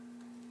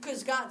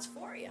 Because God's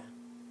for you.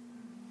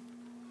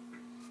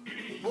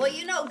 Well,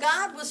 you know,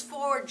 God was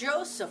for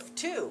Joseph,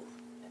 too.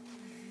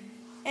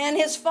 And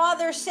his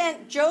father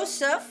sent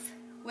Joseph,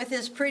 with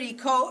his pretty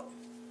coat,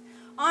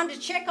 on to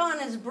check on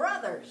his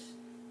brothers.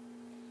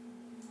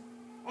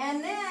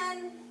 And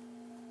then,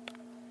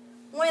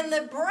 when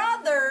the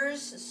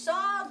brothers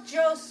saw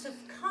Joseph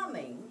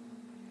coming,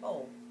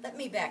 oh, let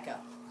me back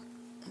up.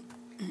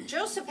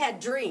 Joseph had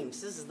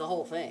dreams. This is the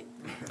whole thing.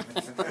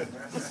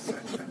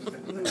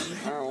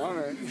 I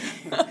wonder.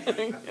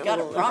 Got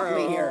to prompt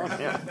me here.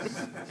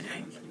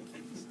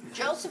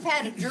 Joseph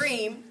had a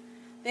dream.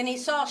 Then he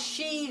saw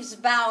sheaves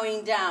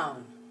bowing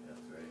down.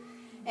 That's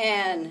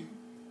right.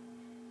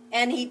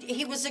 And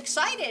he was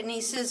excited, and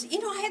he says, you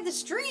know, I had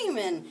this dream,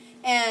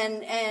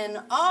 and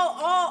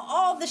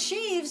all the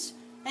sheaves,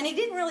 and he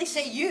didn't really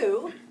say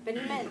you, but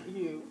he meant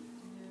you,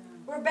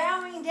 were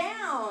bowing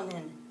down.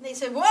 And they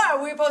said, well,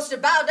 are we supposed to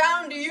bow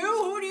down to you?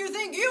 Who do you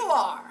think you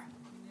are?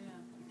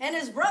 And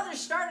his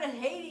brothers started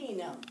hating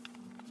him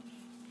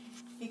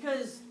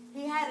because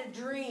he had a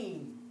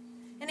dream.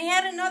 And he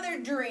had another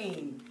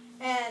dream.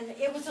 And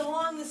it was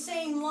along the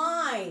same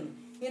line,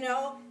 you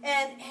know.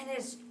 And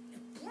his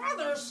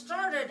brothers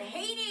started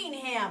hating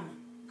him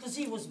because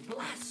he was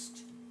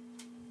blessed.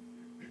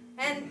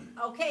 And,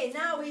 okay,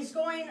 now he's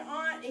going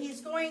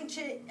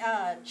to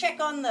check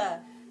on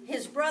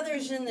his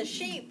brothers and the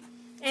sheep.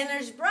 And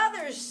his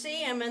brothers see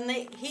him, and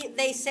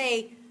they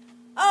say,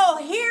 oh,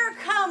 here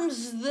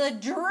comes the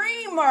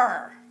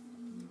dreamer.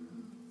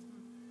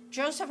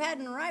 Joseph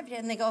hadn't arrived yet,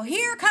 and they go,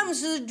 here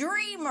comes the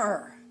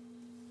dreamer.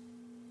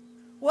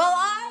 Well,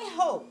 I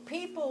hope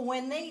people,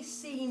 when they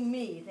see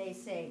me, they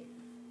say,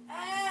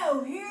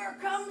 oh, here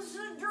comes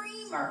the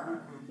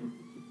dreamer.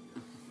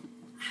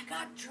 I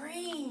got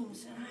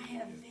dreams, and I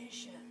have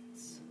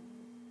visions.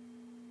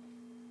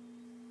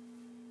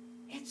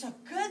 It's a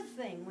good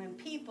thing when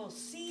people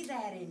see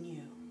that in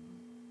you.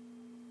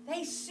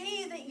 They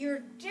see that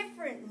you're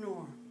different,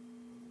 Norm.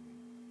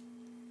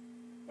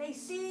 They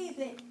see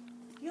that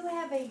you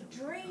have a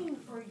dream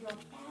for your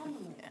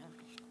family.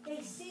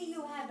 They see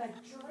you have a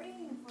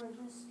dream for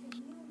this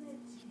community.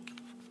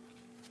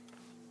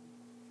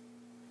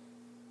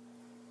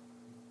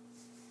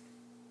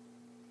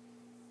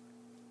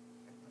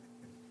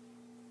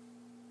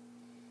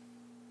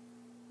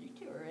 You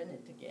two are in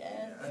it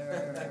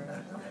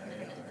together.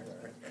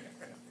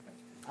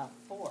 A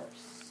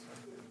force.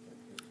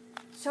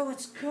 So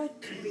it's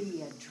good to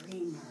be a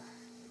dreamer.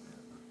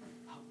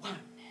 A 1,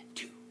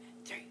 2,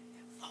 3,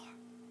 4.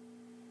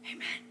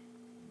 Amen.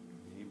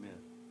 Amen.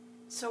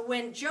 So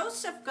when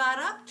Joseph got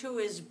up to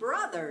his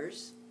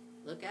brothers,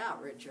 look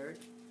out, Richard.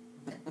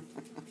 Get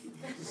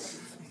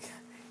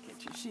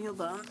your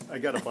shield on. I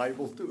got a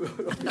Bible too.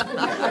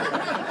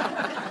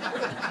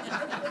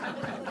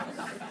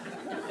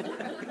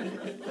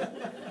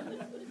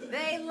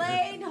 They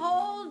laid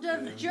hold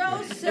of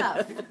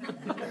Joseph.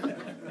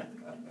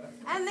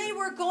 And they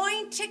were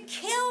going to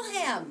kill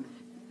him.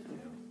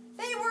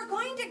 They were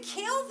going to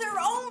kill their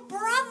own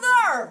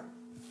brother.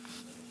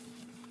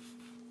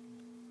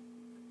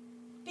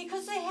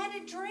 Because they had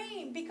a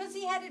dream. Because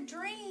he had a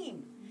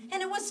dream.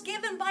 And it was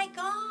given by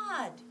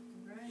God.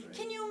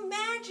 Can you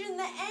imagine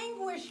the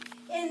anguish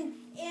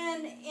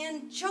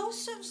in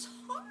Joseph's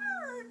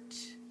heart?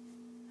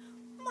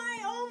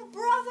 My own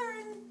brother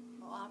and,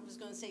 well, I was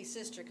going to say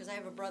sister because I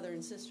have a brother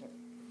and sister.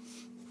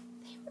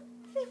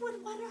 They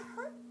would want to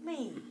hurt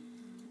me.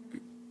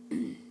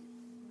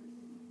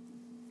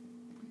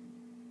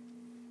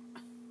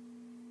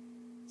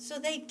 So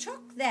they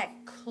took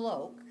that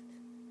cloak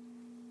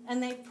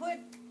and they put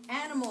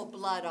animal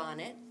blood on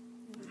it.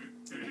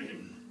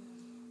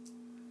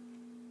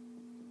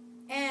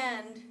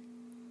 And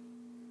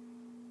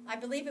I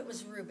believe it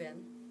was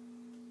Reuben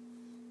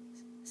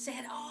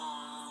said,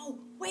 oh,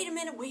 wait a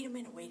minute.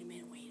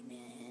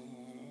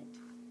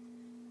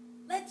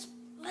 Let's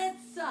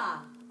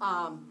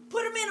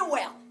put him in a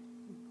well.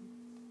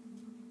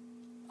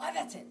 Oh,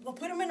 that's it. We'll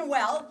put him in a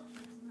well,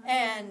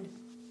 and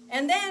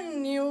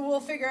then you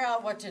will figure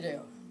out what to do.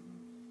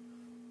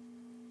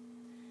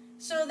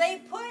 So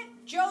they put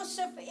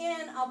Joseph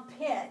in a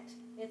pit.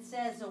 It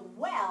says a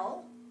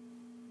well,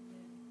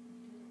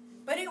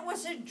 but it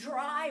was a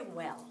dry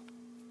well.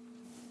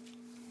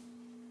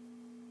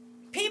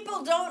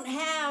 People don't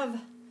have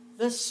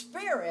the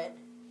spirit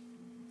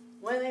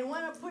when they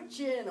want to put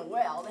you in a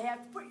well. They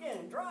have to put you in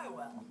a dry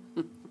well.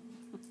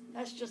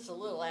 That's just a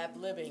little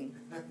ad-libbing.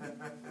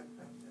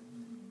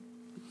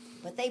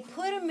 But they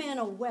put him in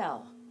a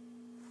well.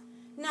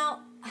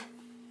 Now,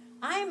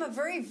 I'm a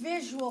very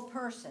visual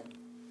person.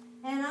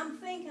 And I'm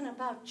thinking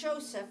about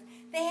Joseph.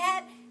 They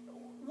had,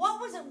 what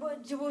was it?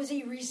 Was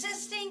he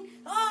resisting?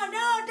 Oh,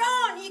 no,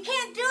 don't. You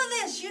can't do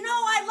this. You know,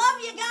 I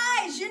love you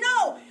guys. You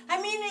know,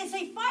 I mean, is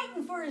he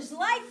fighting for his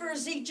life or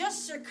is he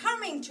just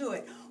succumbing to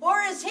it?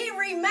 Or is he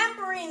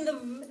remembering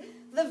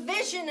the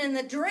vision and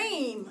the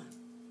dream?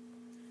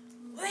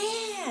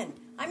 Man,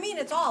 I mean,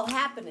 it's all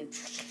happening.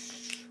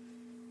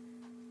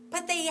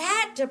 But they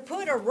had to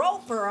put a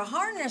rope or a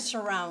harness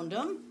around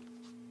him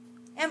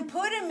and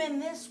put him in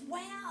this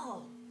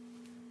well.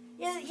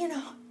 You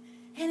know,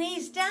 and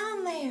he's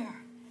down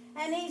there,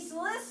 and he's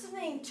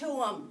listening to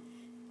him.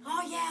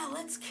 Oh, yeah,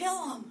 let's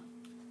kill him.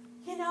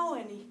 You know,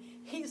 and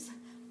he's,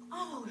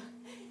 oh,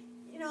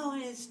 you know,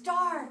 and it's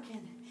dark,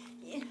 and,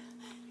 you know,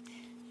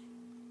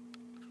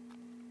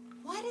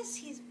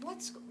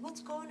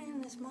 what's going on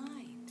in his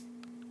mind?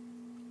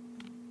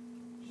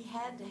 He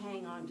had to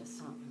hang on to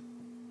something.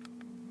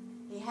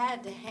 He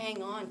had to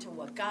hang on to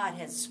what God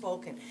had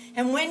spoken.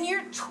 And when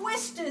you're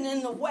twisting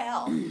in the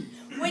well,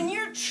 when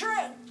you're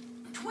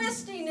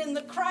twisting in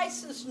the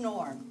crisis,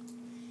 Norm,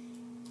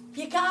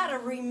 you got to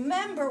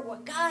remember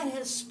what God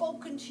has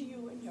spoken to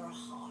you in your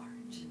heart.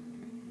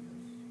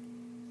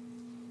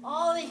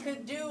 All he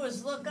could do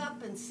is look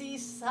up and see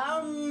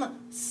some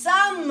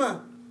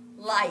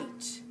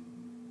light.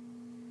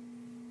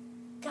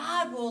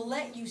 God will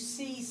let you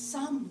see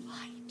some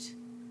light.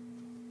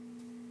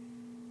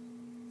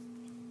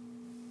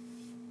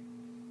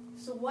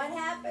 So what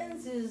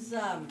happens is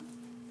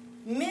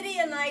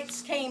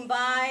Midianites came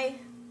by,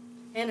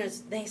 and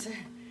they said,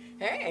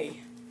 hey,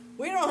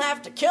 we don't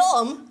have to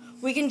kill them.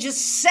 We can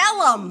just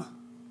sell them.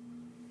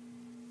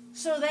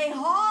 So they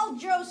haul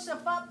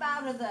Joseph up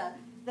out of the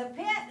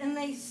pit, and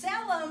they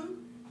sell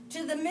him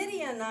to the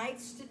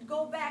Midianites to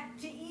go back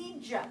to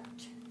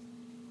Egypt.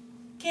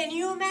 Can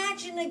you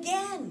imagine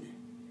again?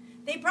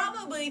 They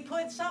probably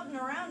put something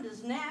around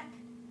his neck.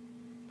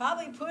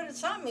 Probably put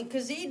something,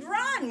 because he'd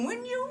run.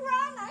 Wouldn't you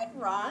run? I'd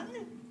run.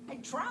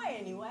 I'd try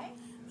anyway.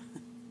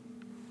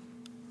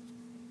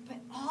 But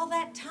all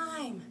that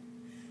time,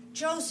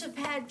 Joseph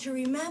had to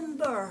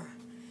remember,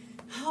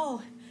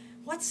 oh,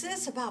 what's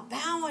this about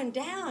bowing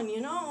down?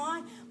 You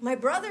know, my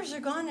brothers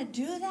are going to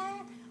do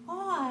that?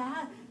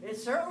 Oh,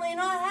 it's certainly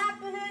not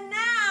happening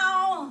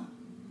now.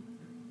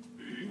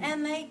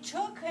 And they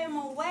took him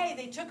away.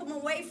 They took him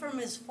away from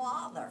his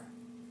father.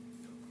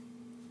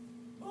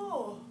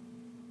 Oh.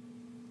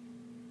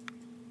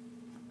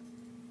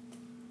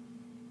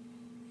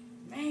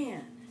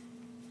 Man.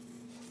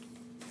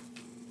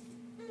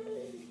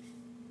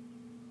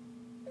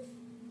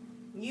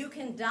 You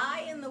can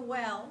die in the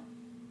well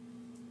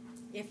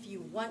if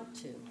you want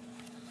to.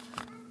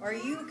 Or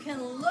you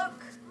can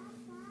look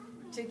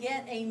to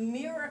get a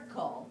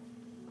miracle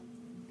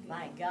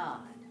by God.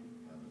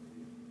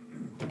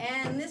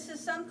 And this is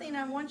something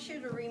I want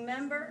you to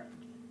remember.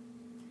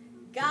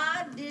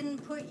 God didn't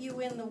put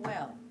you in the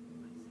well.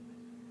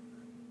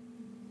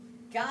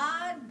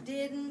 God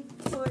didn't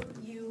put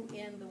you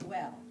in the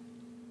well.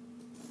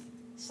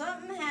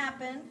 Something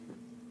happened.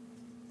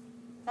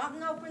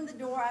 Something opened the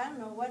door. I don't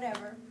know,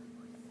 whatever.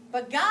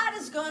 But God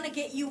is going to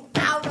get you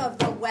out of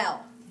the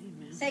well.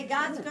 Amen. Say,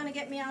 God's going to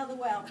get me out of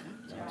the well.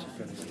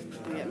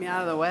 Get me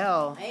out of the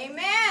well.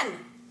 Amen.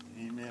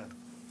 Amen.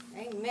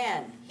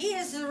 Amen. He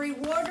is the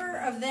rewarder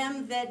of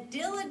them that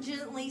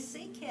diligently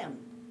seek him.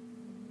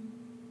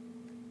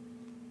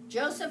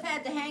 Joseph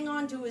had to hang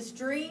on to his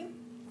dream.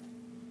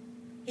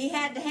 He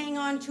had to hang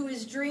on to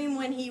his dream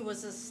when he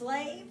was a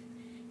slave.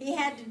 He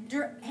had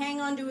to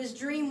hang on to his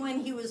dream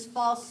when he was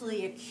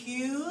falsely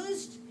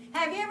accused.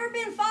 Have you ever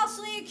been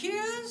falsely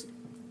accused?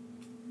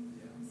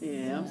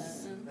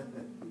 Yes.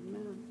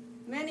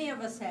 Many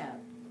of us have.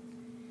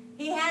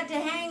 He had to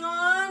hang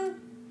on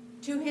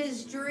to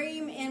his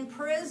dream in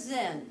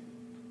prison.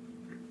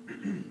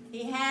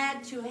 He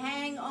had to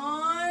hang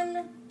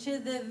on to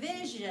the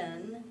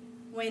vision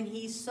when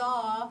he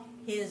saw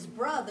his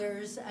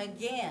brothers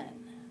again.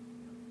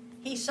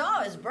 He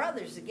saw his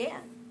brothers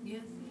again.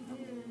 Yes,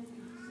 he did.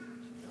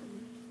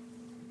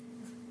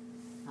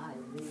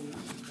 Hallelujah.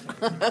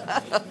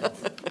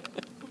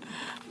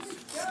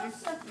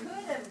 Joseph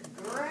could have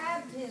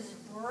grabbed his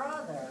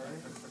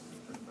brothers.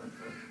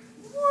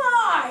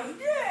 Why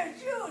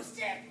did you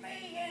stick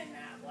me in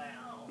that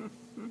well?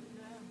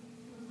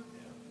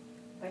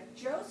 But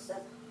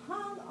Joseph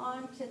hung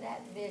on to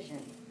that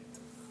vision.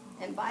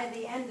 And by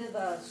the end of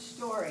the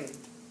story,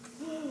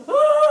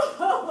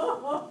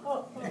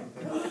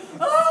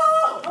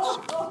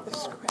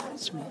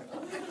 Scratch me.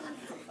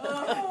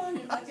 oh,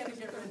 you're not going to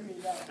get rid of me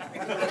yet.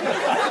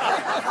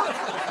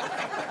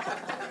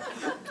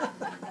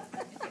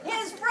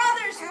 His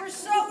brothers were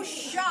so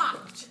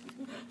shocked.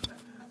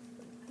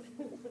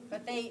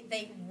 But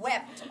they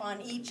wept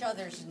on each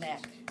other's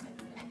neck.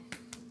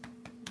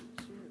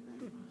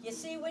 You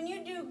see, when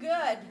you do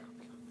good,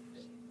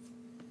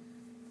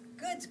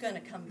 good's going to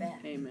come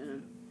back.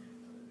 Amen.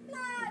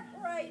 Not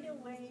right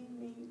away,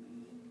 maybe.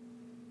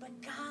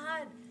 But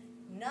God,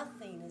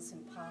 nothing is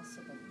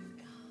impossible with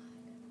God.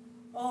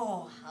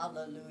 Oh,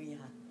 hallelujah.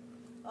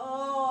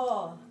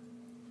 Oh.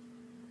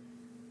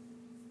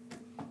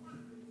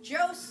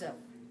 Joseph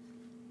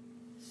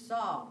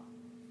saw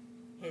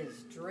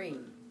his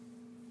dream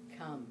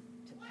come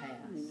to pass.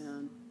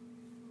 Amen.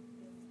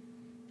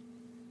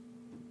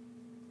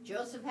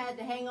 Joseph had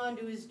to hang on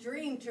to his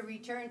dream to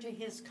return to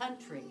his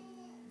country.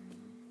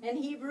 In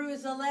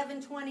Hebrews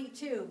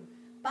 11:22,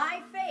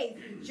 by faith,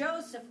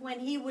 Joseph, when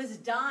he was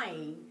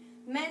dying,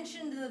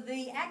 mentioned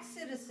the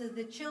exodus of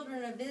the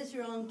children of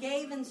Israel and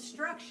gave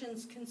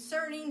instructions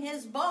concerning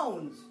his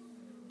bones.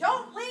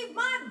 Don't leave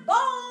my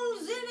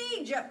bones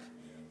in Egypt.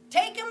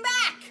 Take them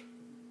back.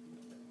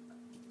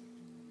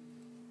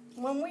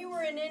 When we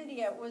were in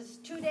India, it was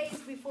 2 days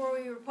before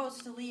we were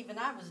supposed to leave, and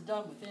I was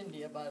done with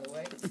India, by the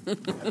way.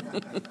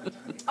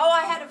 Oh,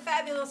 I had a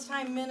fabulous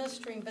time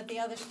ministering, but the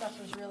other stuff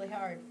was really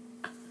hard.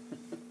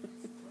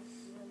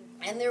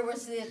 And there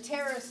was the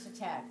terrorist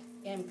attack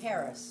in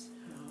Paris.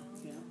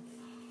 Yeah.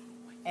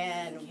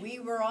 And we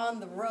were on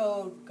the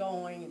road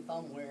going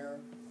somewhere.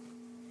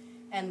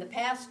 And the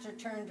pastor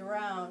turned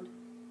around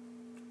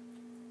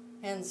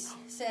and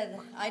said,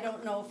 I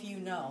don't know if you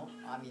know.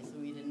 Obviously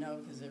we didn't know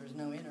because there was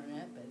no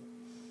internet. But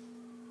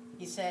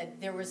he said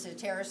there was a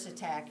terrorist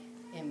attack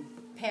in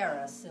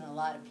Paris and a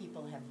lot of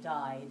people have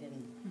died.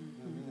 And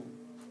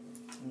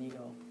you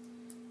go,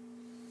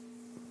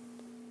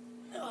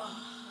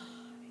 oh.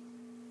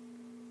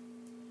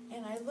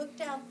 And I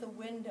looked out the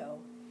window,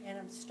 and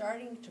I'm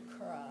starting to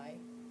cry.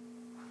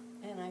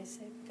 And I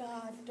said,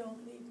 God,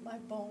 don't leave my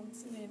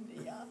bones in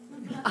India.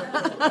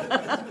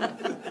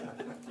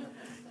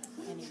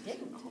 And he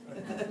didn't.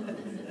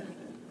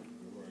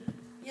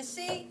 You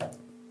see,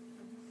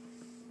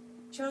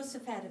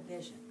 Joseph had a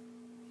vision.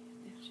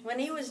 When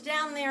he was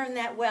down there in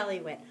that well,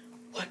 he went,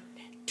 1,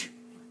 2,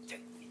 3,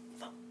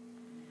 4.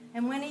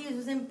 And when he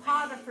was in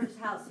Potiphar's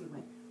house, he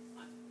went,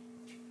 1,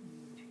 2,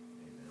 3,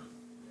 4.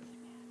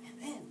 And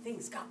then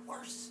things got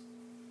worse.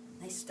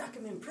 They stuck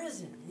him in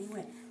prison, and he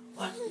went,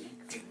 1,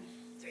 2,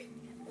 3,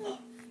 4.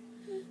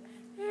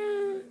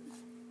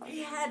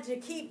 He had to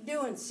keep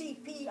doing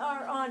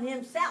CPR on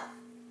himself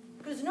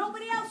because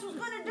nobody else was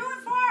going to do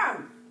it for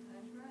him.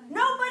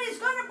 Nobody's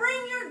going to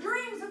bring your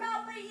dreams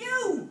about but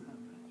you.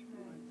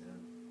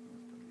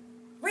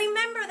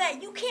 Remember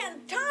that. You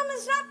can't. Tom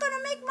is not going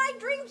to make my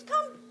dreams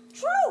come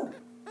true.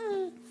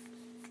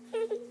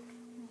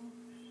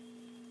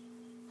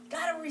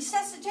 Got to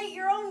resuscitate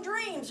your own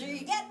dreams. Are you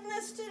getting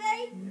this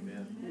today?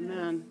 Amen.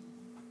 Amen.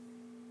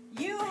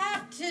 You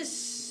have to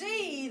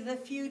see the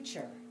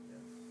future.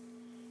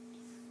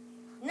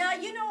 Now,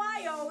 you know,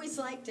 I always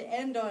like to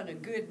end on a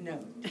good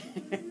note.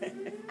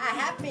 A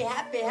happy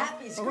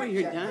scripture. Oh,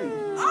 you're done.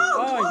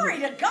 Oh, glory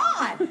to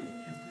God.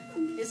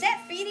 Is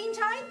that feeding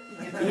time?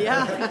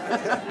 Yeah.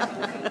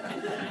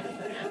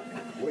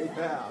 Way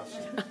past.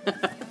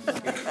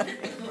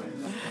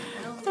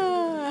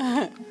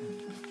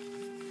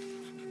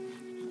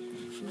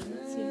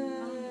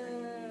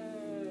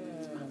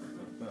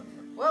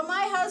 Well,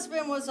 my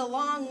husband was a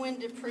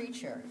long-winded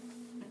preacher.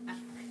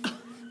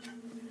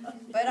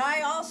 But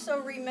I also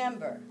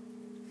remember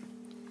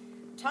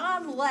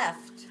Tom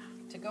left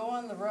to go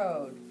on the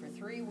road for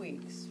 3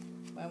 weeks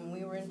when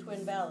we were in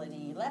Twin Valley, and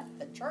he left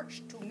the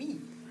church to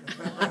me.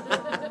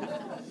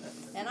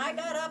 And I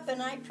got up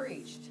and I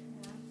preached.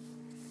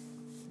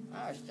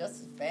 I was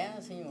just as bad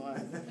as he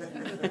was.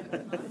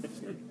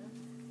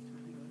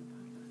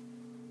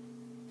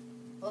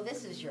 Well,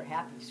 this is your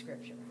happy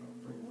scripture.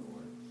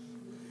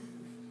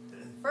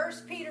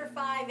 1 Peter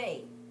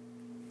 5:8.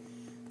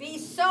 Be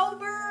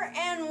sober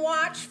and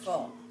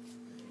watchful,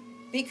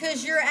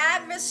 because your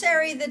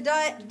adversary, the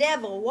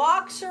devil,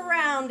 walks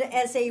around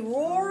as a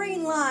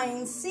roaring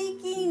lion,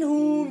 seeking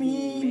whom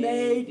he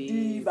may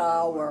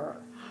devour.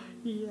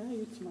 Yeah,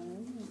 it's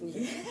mine.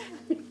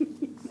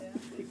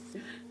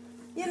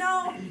 You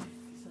know,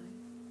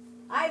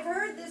 I've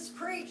heard this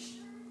preached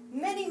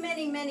many,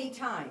 many, many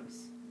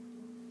times.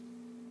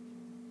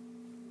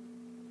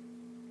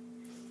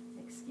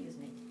 Excuse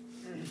me.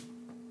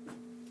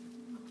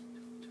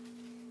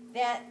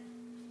 That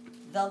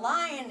the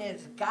lion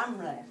is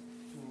Gamlet.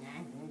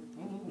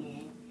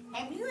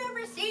 Have you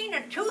ever seen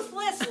a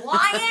toothless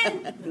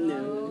lion?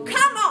 No.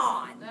 Come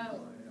on!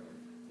 No.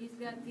 He's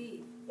got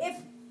teeth.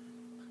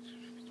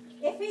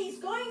 If he's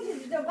going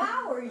to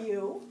devour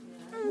you,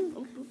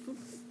 Yeah.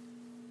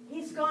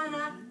 he's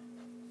gonna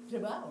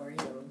devour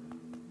you.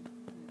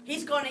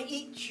 He's gonna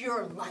eat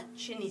your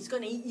lunch, and he's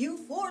gonna eat you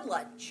for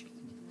lunch.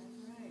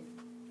 That's right.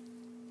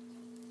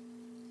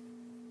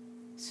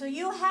 So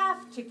you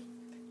have to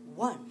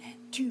 1 and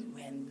 2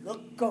 and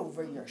look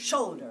over your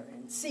shoulder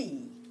and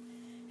see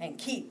and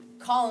keep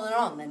calling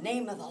on the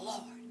name of the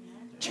Lord.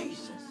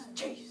 Jesus,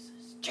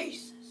 Jesus,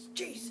 Jesus,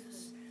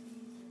 Jesus.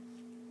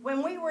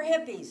 When we were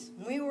hippies,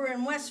 we were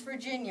in West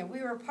Virginia,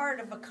 we were part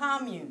of a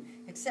commune,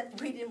 except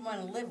we didn't want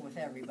to live with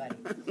everybody.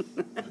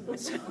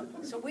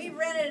 So we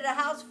rented a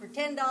house for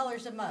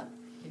 $10 a month.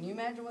 Can you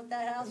imagine what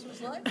that house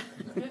was like?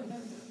 It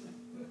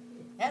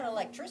had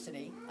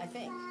electricity, I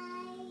think.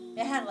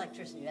 It had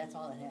electricity, that's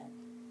all it had.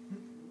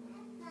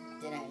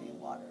 Didn't have any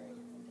water,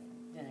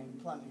 didn't have any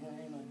plumbing.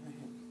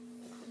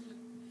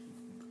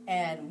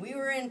 And we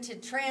were into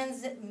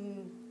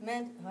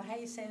how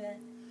you say that?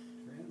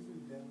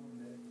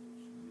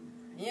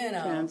 You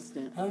know.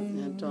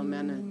 Transcendental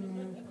minute.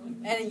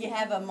 And you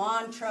have a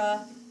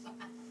mantra.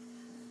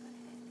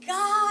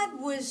 God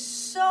was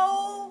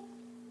so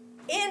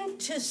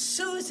into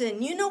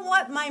Susan. You know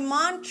what my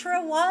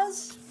mantra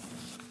was?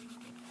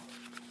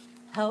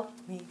 Help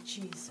me,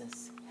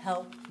 Jesus.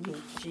 Help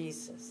me,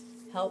 Jesus.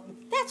 Help me.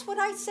 That's what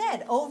I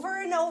said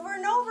over and over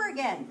and over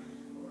again.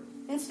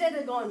 Instead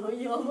of going,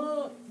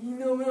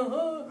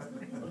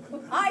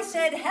 I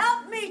said,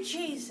 help me,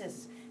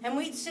 Jesus. And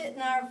we'd sit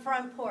in our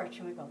front porch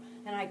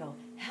and I go,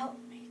 help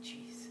me,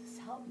 Jesus.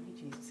 Help me,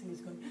 Jesus. And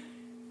he's going,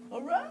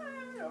 all right.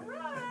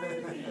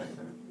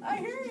 I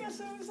hear you,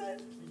 Susan.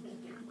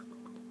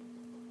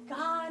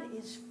 God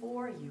is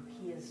for you.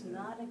 He is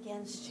not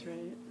against you.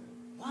 Right.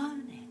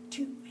 1 and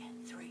 2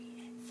 and 3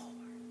 and 4.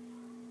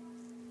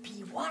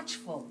 Be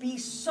watchful. Be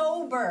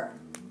sober.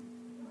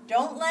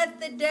 Don't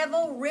let the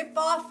devil rip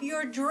off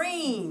your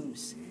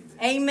dreams.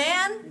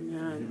 Amen?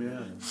 Amen.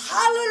 Amen.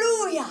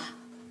 Hallelujah.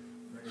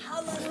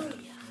 Hallelujah.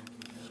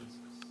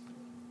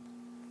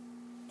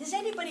 Is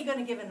anybody going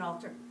to give an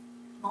altar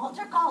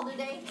call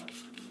today?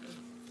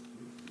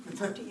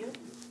 It's up to you.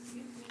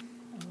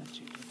 I'll let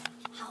you do that.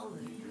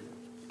 Hallelujah.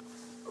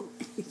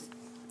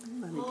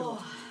 Let me go.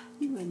 Oh.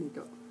 Let me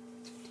go.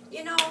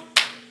 You know,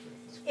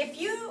 if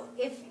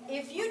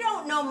you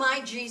don't know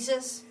my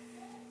Jesus,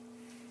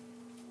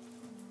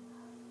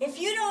 if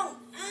you don't,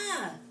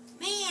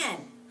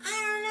 man, I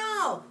don't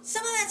know.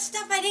 Some of that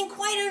stuff I didn't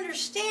quite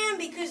understand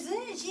because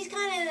she's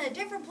kind of in a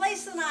different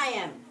place than I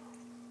am.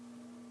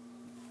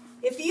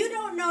 If you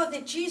don't know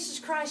that Jesus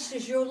Christ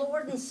is your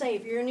Lord and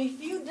Savior, and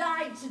if you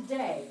died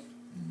today,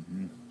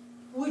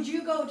 would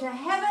you go to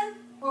heaven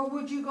or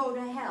would you go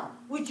to hell?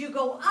 Would you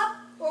go up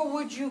or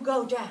would you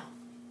go down?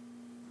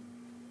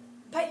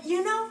 But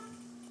you know,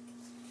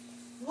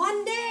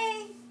 one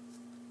day,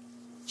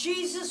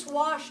 Jesus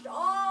washed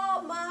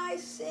all my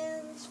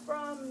sins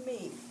from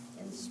me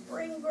in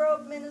Spring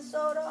Grove,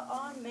 Minnesota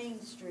on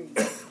Main Street.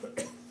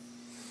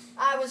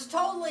 I was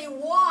totally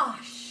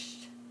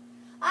washed.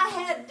 I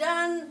had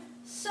done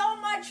so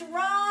much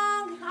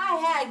wrong. I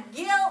had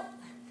guilt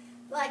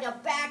like a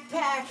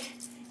backpack,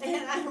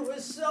 and I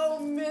was so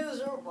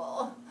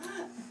miserable.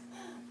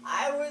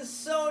 I was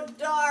so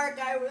dark.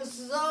 I was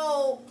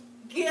so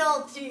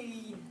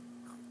guilty.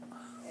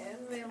 And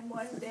then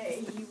one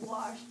day he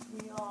washed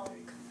me all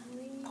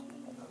clean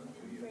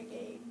and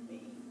forgave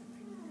me.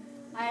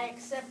 I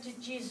accepted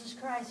Jesus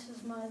Christ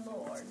as my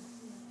Lord.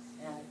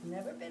 And I've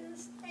never been the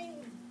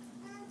same.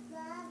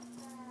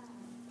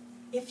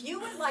 If you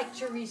would like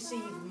to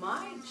receive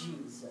my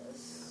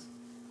Jesus,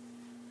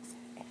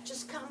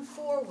 just come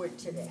forward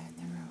today.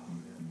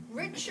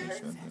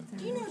 Richard,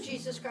 do you know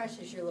Jesus Christ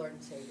is your Lord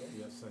and Savior?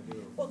 Yes, I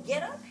do. Well,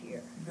 get up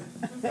here.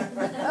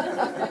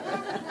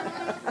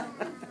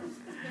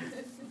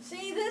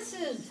 See, this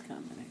is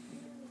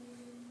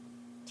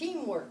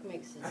teamwork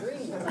makes the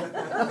dream work.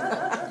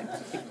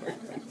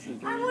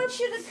 I want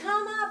you to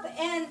come up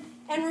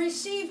and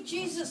receive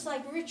Jesus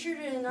like Richard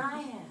and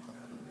I have.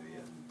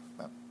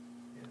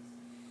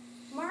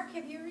 Mark,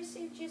 have you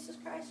received Jesus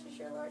Christ as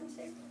your Lord and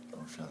Savior?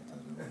 Don't shut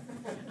that door.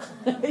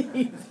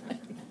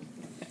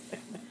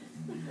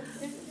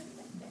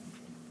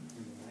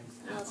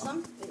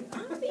 Well,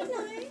 I'll be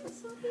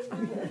nice.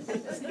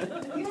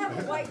 You have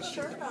a white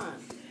shirt on.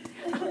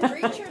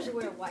 Preachers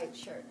wear white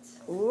shirts.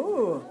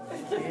 Ooh,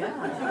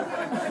 yeah.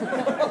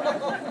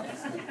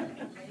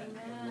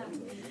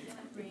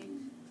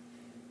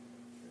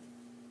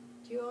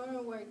 Do you own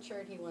a white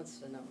shirt? He wants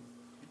to know.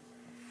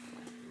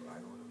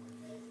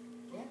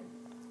 Yeah.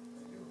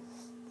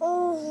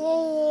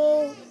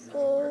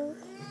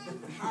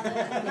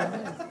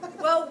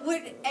 Well,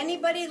 would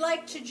anybody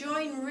like to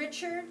join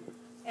Richard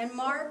and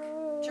Mark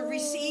to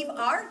receive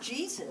our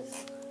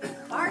Jesus?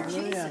 Our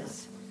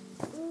Jesus.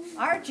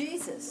 Our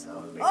Jesus.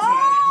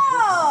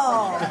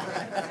 Oh!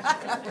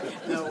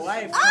 The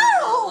wife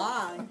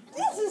Oh!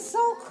 This is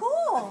so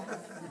cool.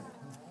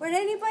 Would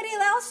anybody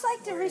else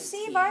like to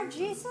receive our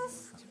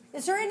Jesus?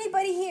 Is there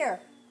anybody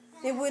here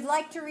that would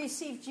like to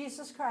receive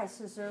Jesus Christ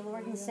as their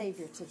Lord and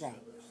Savior today?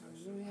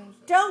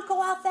 Don't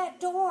go out that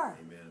door.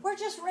 We're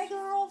just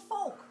regular old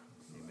folk.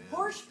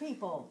 Horse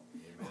people.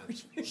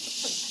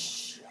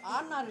 Shh.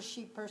 I'm not a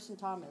sheep person,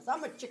 Tom is.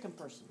 I'm a chicken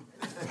person.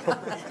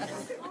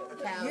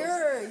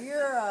 You're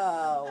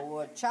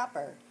a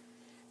chopper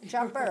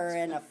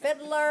and a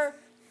fiddler,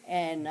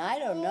 and I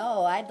don't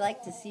know. I'd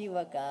like to see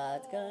what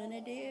God's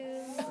gonna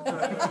do.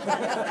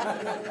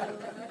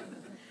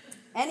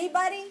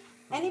 Anybody?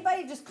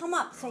 Anybody? Just come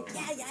up. Say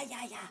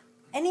yeah.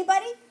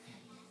 Anybody?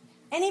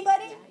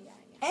 Anybody?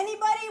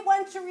 Anybody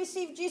want to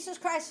receive Jesus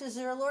Christ as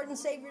their Lord and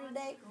Savior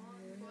today?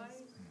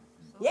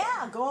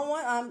 Yeah, go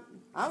on.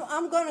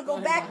 I'm going to go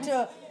back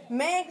to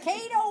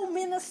Mankato,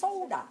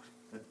 Minnesota,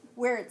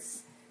 where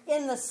it's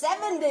in the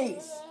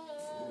 70s.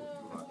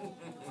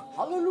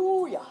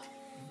 Hallelujah.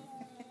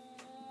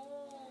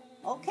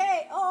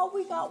 Okay. Oh,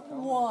 we got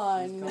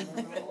one.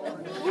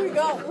 We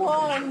got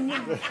one.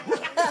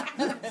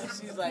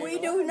 We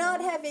do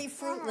not have a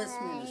fruitless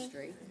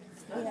ministry.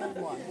 We have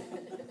one.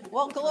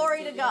 Well,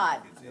 glory to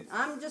God.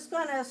 I'm just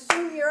going to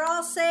assume you're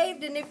all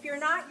saved, and if you're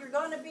not, you're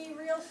going to be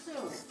real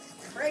soon.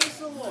 Praise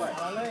the Lord.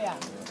 Hallelujah.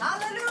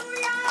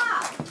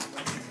 Hallelujah.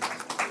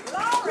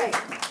 Glory.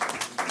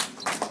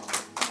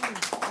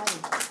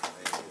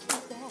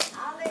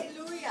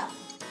 Hallelujah.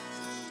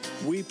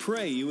 We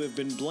pray you have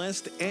been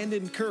blessed and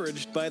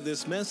encouraged by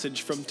this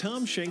message from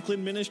Tom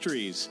Shanklin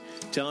Ministries.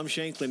 Tom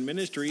Shanklin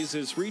Ministries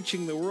is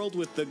reaching the world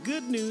with the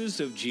good news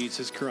of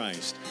Jesus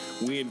Christ.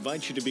 We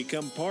invite you to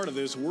become part of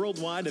this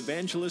worldwide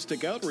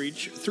evangelistic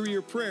outreach through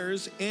your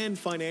prayers and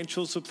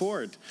financial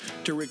support.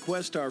 To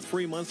request our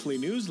free monthly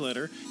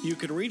newsletter, you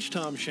can reach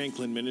Tom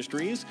Shanklin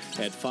Ministries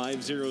at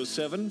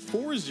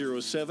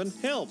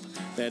 507-407-HELP.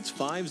 That's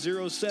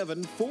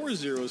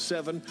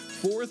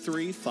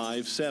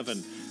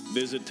 507-407-4357.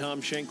 Visit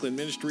Tom Shanklin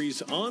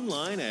Ministries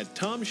online at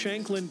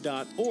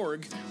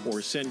tomshanklin.org or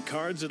send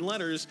cards and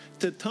letters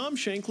to Tom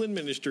Shanklin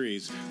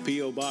Ministries,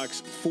 P.O.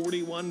 Box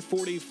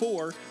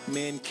 4144,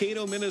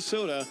 Mankato,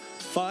 Minnesota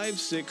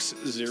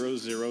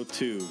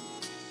 56002.